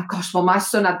going, oh my gosh, well, my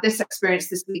son had this experience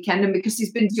this weekend, and because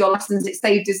he's been to your lessons, it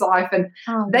saved his life. And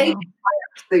they get my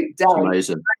absolute day.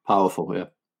 Amazing, powerful, yeah.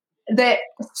 They're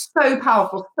so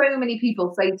powerful. So many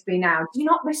people say to me now, do you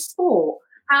not miss sport?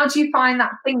 How do you find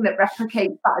that thing that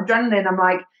replicates that adrenaline? I'm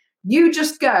like, you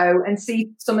just go and see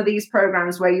some of these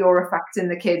programs where you're affecting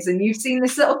the kids, and you've seen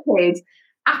this little kid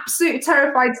absolutely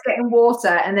terrified to get in water,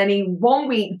 and then he 1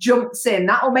 week jumps in.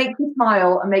 That'll make you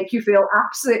smile and make you feel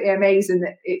absolutely amazing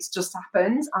that it's just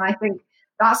happened. And I think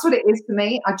that's what it is for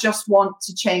me. I just want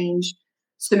to change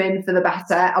swimming for the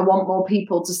better. I want more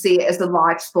people to see it as a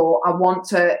live sport. I want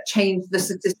to change the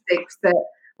statistics, that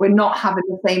we're not having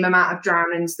the same amount of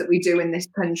drownings that we do in this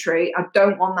country. I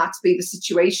don't want that to be the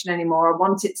situation anymore. I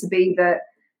want it to be that,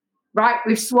 right,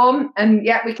 we've swum and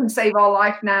yeah, we can save our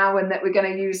life now, and that we're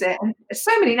going to use it. And there's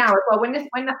so many now as well. When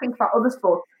I think about other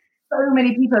sports, so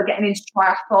many people are getting into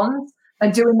triathlons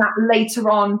and doing that later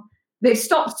on. They've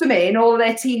stopped swimming all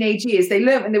their teenage years. They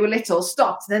learned when they were little,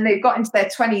 stopped, and then they've got into their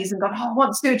 20s and gone, oh, I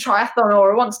want to do a triathlon,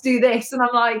 or I want to do this. And I'm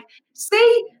like,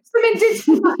 see, swimming did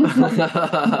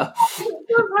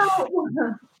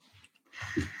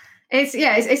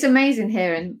It's amazing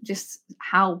hearing just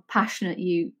how passionate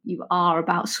you are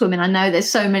about swimming. I know there's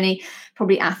so many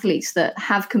probably athletes that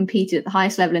have competed at the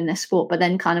highest level in their sport, but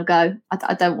then kind of go,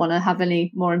 I don't want to have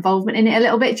any more involvement in it a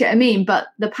little bit. Do you know what I mean? But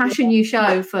the passion you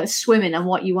show for swimming and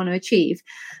what you want to achieve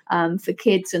for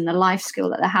kids and the life skill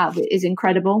that they have is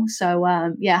incredible. So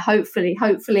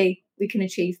hopefully we can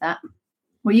achieve that.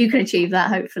 Well, you can achieve that,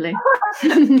 hopefully.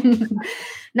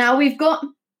 Now we've got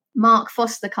Mark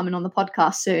Foster coming on the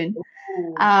podcast soon.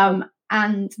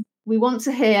 And we want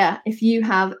to hear if you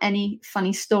have any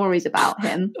funny stories about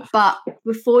him. But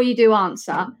before you do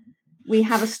answer, we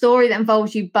have a story that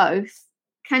involves you both.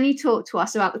 Can you talk to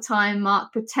us about the time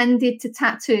Mark pretended to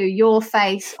tattoo your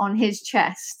face on his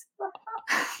chest?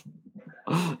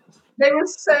 There were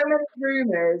so many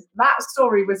rumours. That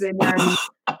story was in video.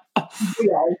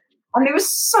 And there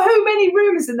was so many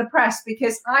rumours in the press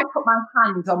because I put my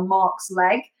hand on Mark's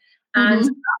leg. And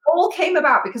that all came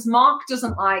about because Mark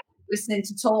doesn't like listening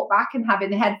to talk back and having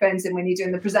the headphones in when you're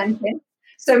doing the presenting.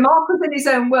 So Mark was in his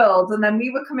own world, and then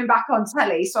we were coming back on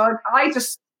telly. So I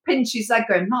just pinched his leg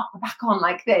going, Mark, we're back on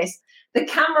like this. The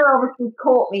camera obviously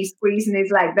caught me squeezing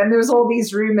his leg. Then there was all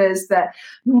these rumours that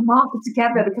Mark were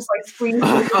together because I squeezed his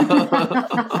leg.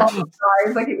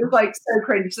 Like, it was like so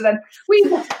cringe. So then we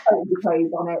just totally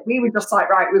played on it. We were just like,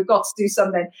 right, we've got to do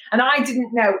something. And I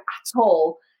didn't know at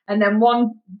all. And then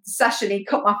one session, he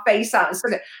cut my face out and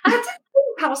said, I didn't think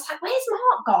I was like, where's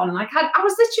Mark gone? Like, I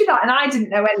was literally like, and I didn't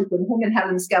know anything. Him and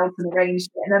Helen Skelton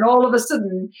arranged it. And then all of a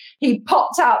sudden, he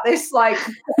popped out this, like,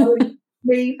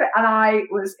 leaf, and I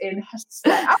was in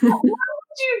hysterics. Why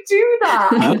would you do that?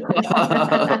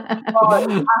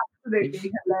 Oh,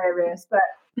 absolutely hilarious. But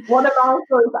one of our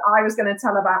stories that I was going to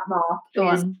tell about Mark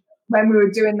is when we were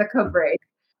doing the coverage,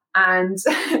 and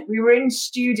we were in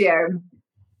studio.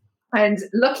 And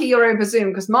lucky you're over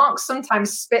Zoom, because Mark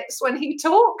sometimes spits when he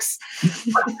talks.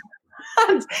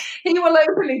 And he will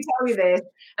openly tell you this.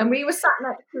 And we were sat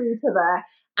next to each other,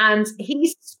 and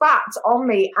he spat on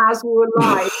me as we were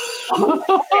live.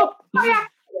 By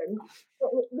accident.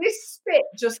 This spit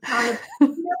just kind of,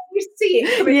 you see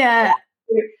it coming. Yeah.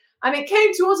 And it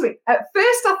came towards me. At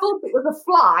first, I thought it was a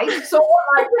fly.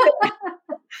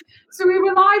 So we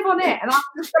were live on it, and I was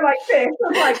just like this. I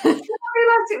was like, I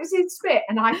realised it was his spit,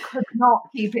 and I could not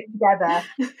keep it together.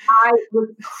 I was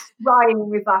crying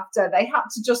with laughter. They had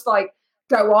to just like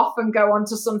go off and go on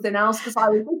to something else, because I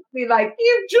was literally like,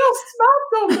 "You just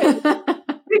spat on me."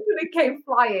 Literally came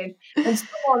flying, and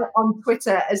someone on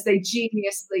Twitter, as they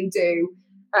geniusly do,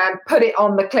 put it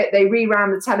on the clip. They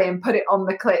rewound the telly and put it on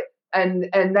the clip. And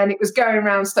then it was going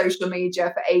around social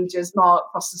media for ages. Mark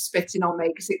Foster spitting on me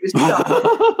because it was just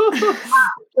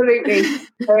absolutely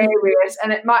hilarious.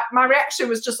 And my reaction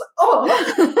was just like,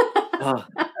 oh.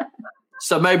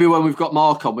 So maybe when we've got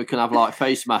Mark on, we can have like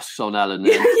face masks on Ellen.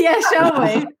 Then. Yeah, shall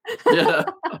we? Yeah.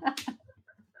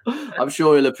 I'm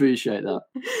sure he'll appreciate that.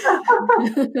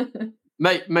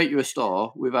 Make you a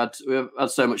star. We've had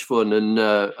so much fun, and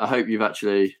I hope you've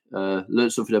actually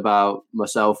learned something about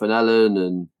myself and Ellen,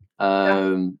 and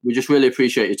we just really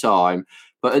appreciate your time.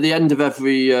 But at the end of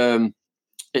every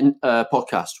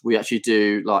podcast, we actually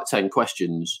do like 10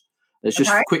 questions. It's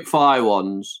just quick fire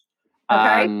ones,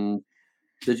 and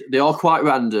they are quite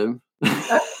random.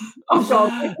 Oh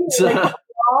God.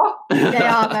 They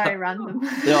are very random.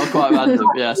 They are quite random,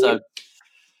 yeah.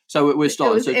 So we're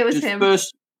starting. It was him.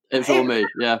 First, it was all me,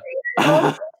 yeah.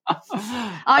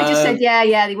 I just said,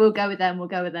 yeah, we'll go with them.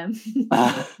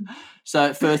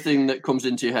 So first thing that comes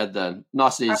into your head then,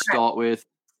 nice and easy to start with.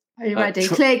 Are you ready?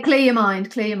 Clear your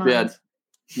mind. Yeah.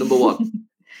 Number 1.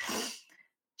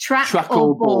 Track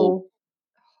or ball?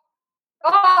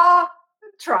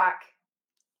 Track.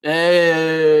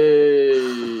 Hey.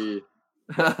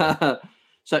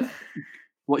 So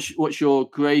what's your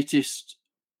greatest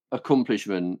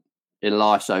accomplishment in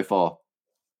life so far?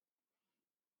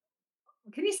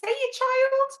 Can you say your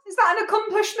child? Is that an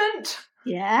accomplishment?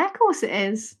 Yeah, of course it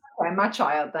is. Okay, my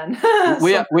child then.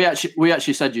 we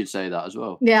actually said you'd say that as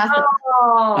well. Yeah.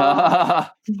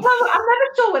 Well, I'm never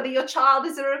sure whether your child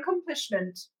is an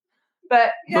accomplishment,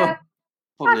 but yeah,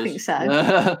 I think so.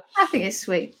 I think it's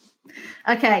sweet.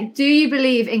 Okay, do you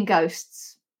believe in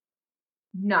ghosts?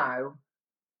 No.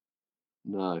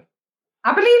 I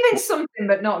believe in something,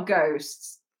 but not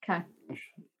ghosts. Okay.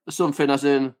 Something as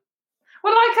in.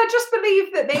 Well, like, I just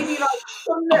believe that maybe like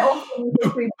some little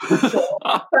things are supernatural,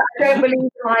 but I don't believe in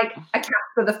like a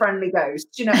Casper the Friendly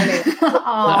Ghost. Do you know what I mean?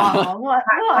 Oh, what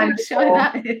I'm sure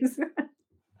that is.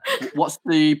 What's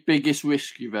the biggest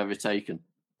risk you've ever taken?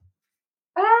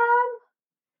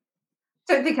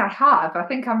 Don't think I have. I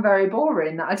think I'm very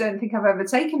boring. I don't think I've ever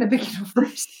taken a big enough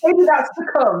risk. Maybe that's to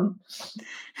come.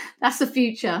 That's the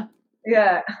future.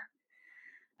 Yeah.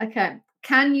 Okay.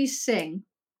 Can you sing?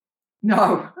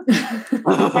 No.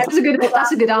 That's a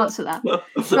good answer. That.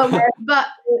 But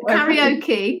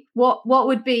karaoke. What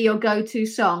would be your go-to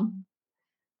song?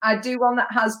 I do one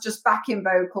that has just backing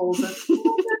vocals.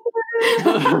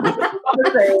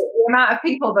 Honestly, the amount of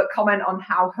people that comment on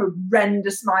how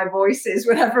horrendous my voice is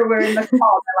whenever we're in the car,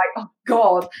 they're like, "Oh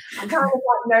God, I'm kind of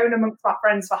like known amongst my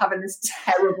friends for having this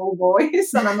terrible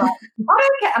voice," and I'm like, "I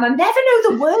don't get," and I never know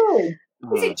the words.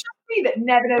 Is it just me that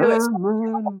never know the words?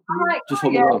 I'm like, just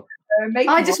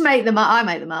I just make them up. I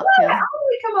make them up. Yeah,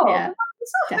 come on. Yeah,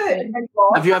 it's not hurting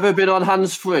anymore. Have you ever been on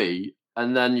hands free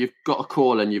and then you've got a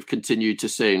call and you've continued to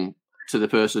sing to the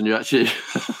person you actually?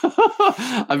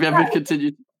 Have you ever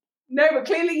continued? No, but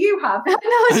clearly you have. No,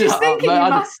 I was just thinking you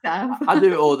must have. I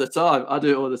do it all the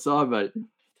time. Mate.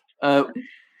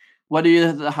 When are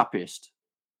you the happiest?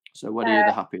 So when are you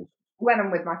the happiest? When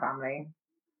I'm with my family.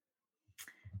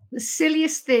 The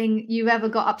silliest thing you've ever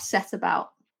got upset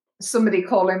about? Somebody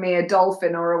calling me a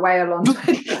dolphin or a whale on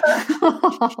Twitter.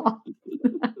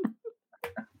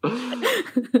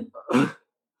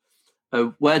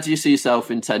 Where do you see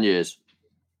yourself in 10 years?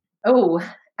 Oh,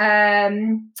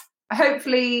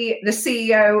 hopefully the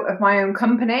CEO of my own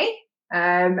company.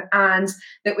 and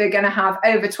that we're going to have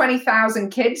over 20,000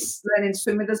 kids learning to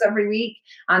swim with us every week.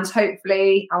 And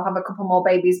hopefully I'll have a couple more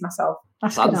babies myself.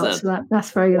 That's a good answer.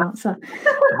 That's a very good answer.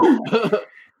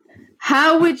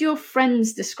 How would your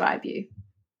friends describe you?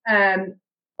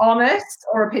 Honest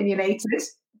or opinionated,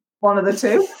 one of the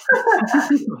two.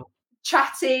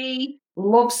 Chatty,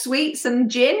 love sweets and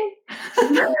gin.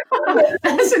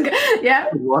 That's a good, yeah.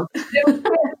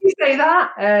 You say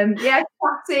that? Yeah,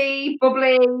 chatty,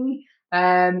 bubbly.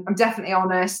 I'm definitely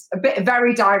honest.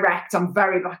 Very direct. I'm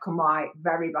very black and white.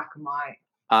 Very black and white.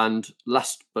 And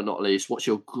last but not least, what's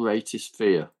your greatest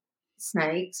fear?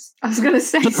 Snakes. I was going to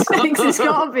say snakes. It's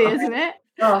got to be, isn't it?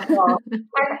 Oh.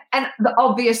 And the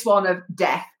obvious one of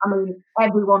death. I mean,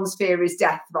 everyone's fear is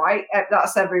death, right?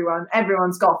 That's everyone.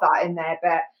 Everyone's got that in there,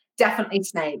 but definitely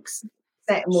snakes.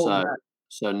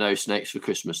 So no snakes for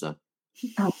Christmas then?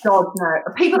 Oh God,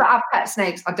 no. People that have pet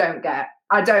snakes, I don't get.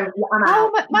 I don't.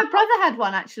 My brother had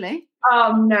one actually.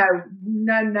 Oh no.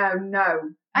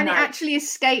 And it actually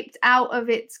escaped out of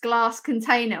its glass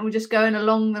container and was just going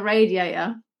along the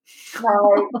radiator.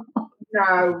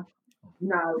 No.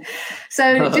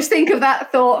 So just think of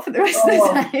that thought for the rest of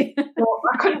the day.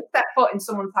 I couldn't step foot in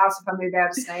someone's house if I knew they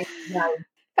had a snake. No.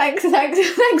 Thanks,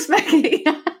 Becky.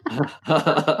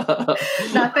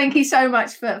 No, thank you so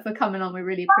much for coming on. We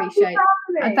really appreciate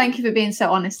it. And thank you for being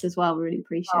so honest as well. We really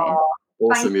appreciate it.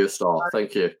 Awesome, you're a star.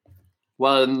 Thank you.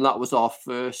 Well, and that was our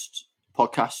first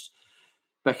podcast.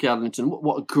 Becky Adlington,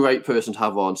 what a great person to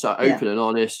have on. So open and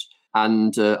honest.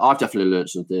 And I've definitely learned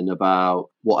something about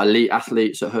what elite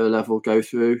athletes at her level go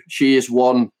through. She is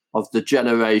one of the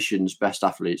generation's best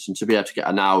athletes. And to be able to get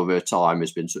an hour of her time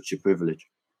has been such a privilege.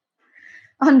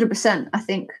 100%. I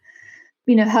think,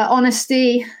 her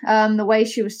honesty, the way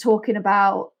she was talking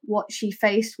about what she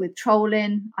faced with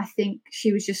trolling, I think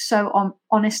she was just so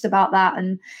honest about that.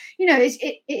 And,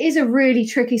 it is a really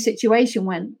tricky situation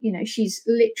when, she's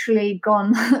literally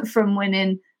gone from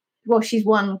winning, she's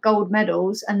won gold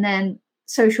medals and then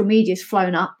social media's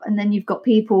flown up and then you've got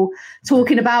people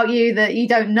talking about you that you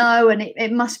don't know, and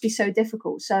it must be so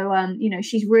difficult. So,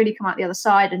 she's really come out the other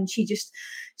side, and she just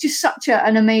such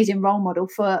an amazing role model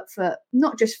for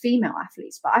not just female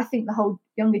athletes, but I think the whole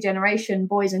younger generation,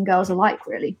 boys and girls alike,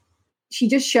 really. She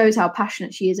just shows how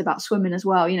passionate she is about swimming as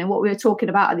well. What we were talking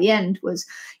about at the end was,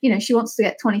 she wants to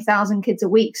get 20,000 kids a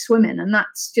week swimming. And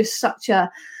that's just such an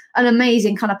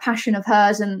amazing kind of passion of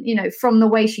hers. And, from the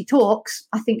way she talks,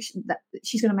 I think that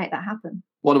she's going to make that happen.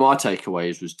 One of my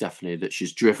takeaways was definitely that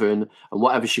she's driven, and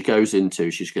whatever she goes into,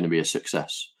 she's going to be a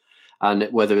success. And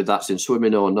whether that's in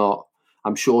swimming or not,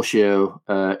 I'm sure she'll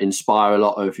inspire a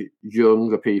lot of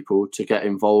younger people to get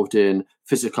involved in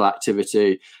physical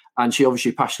activity. And she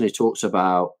obviously passionately talks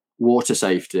about water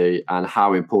safety and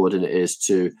how important it is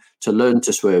to learn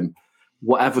to swim,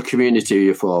 whatever community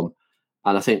you're from.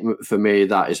 And I think for me,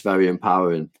 that is very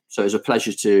empowering. So it's a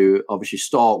pleasure to obviously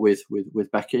start with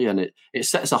Becky, and it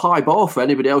sets a high bar for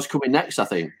anybody else coming next, I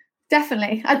think.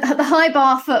 Definitely. The high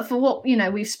bar for what,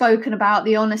 we've spoken about,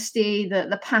 the honesty,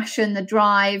 the passion, the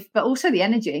drive, but also the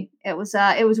energy. It was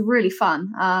really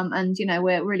fun. And,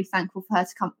 we're really thankful for her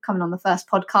to coming on the first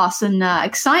podcast, and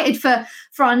excited for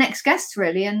our next guest,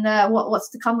 really, and what's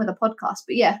to come with the podcast.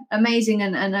 But yeah, amazing.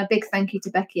 And a big thank you to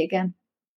Becky again.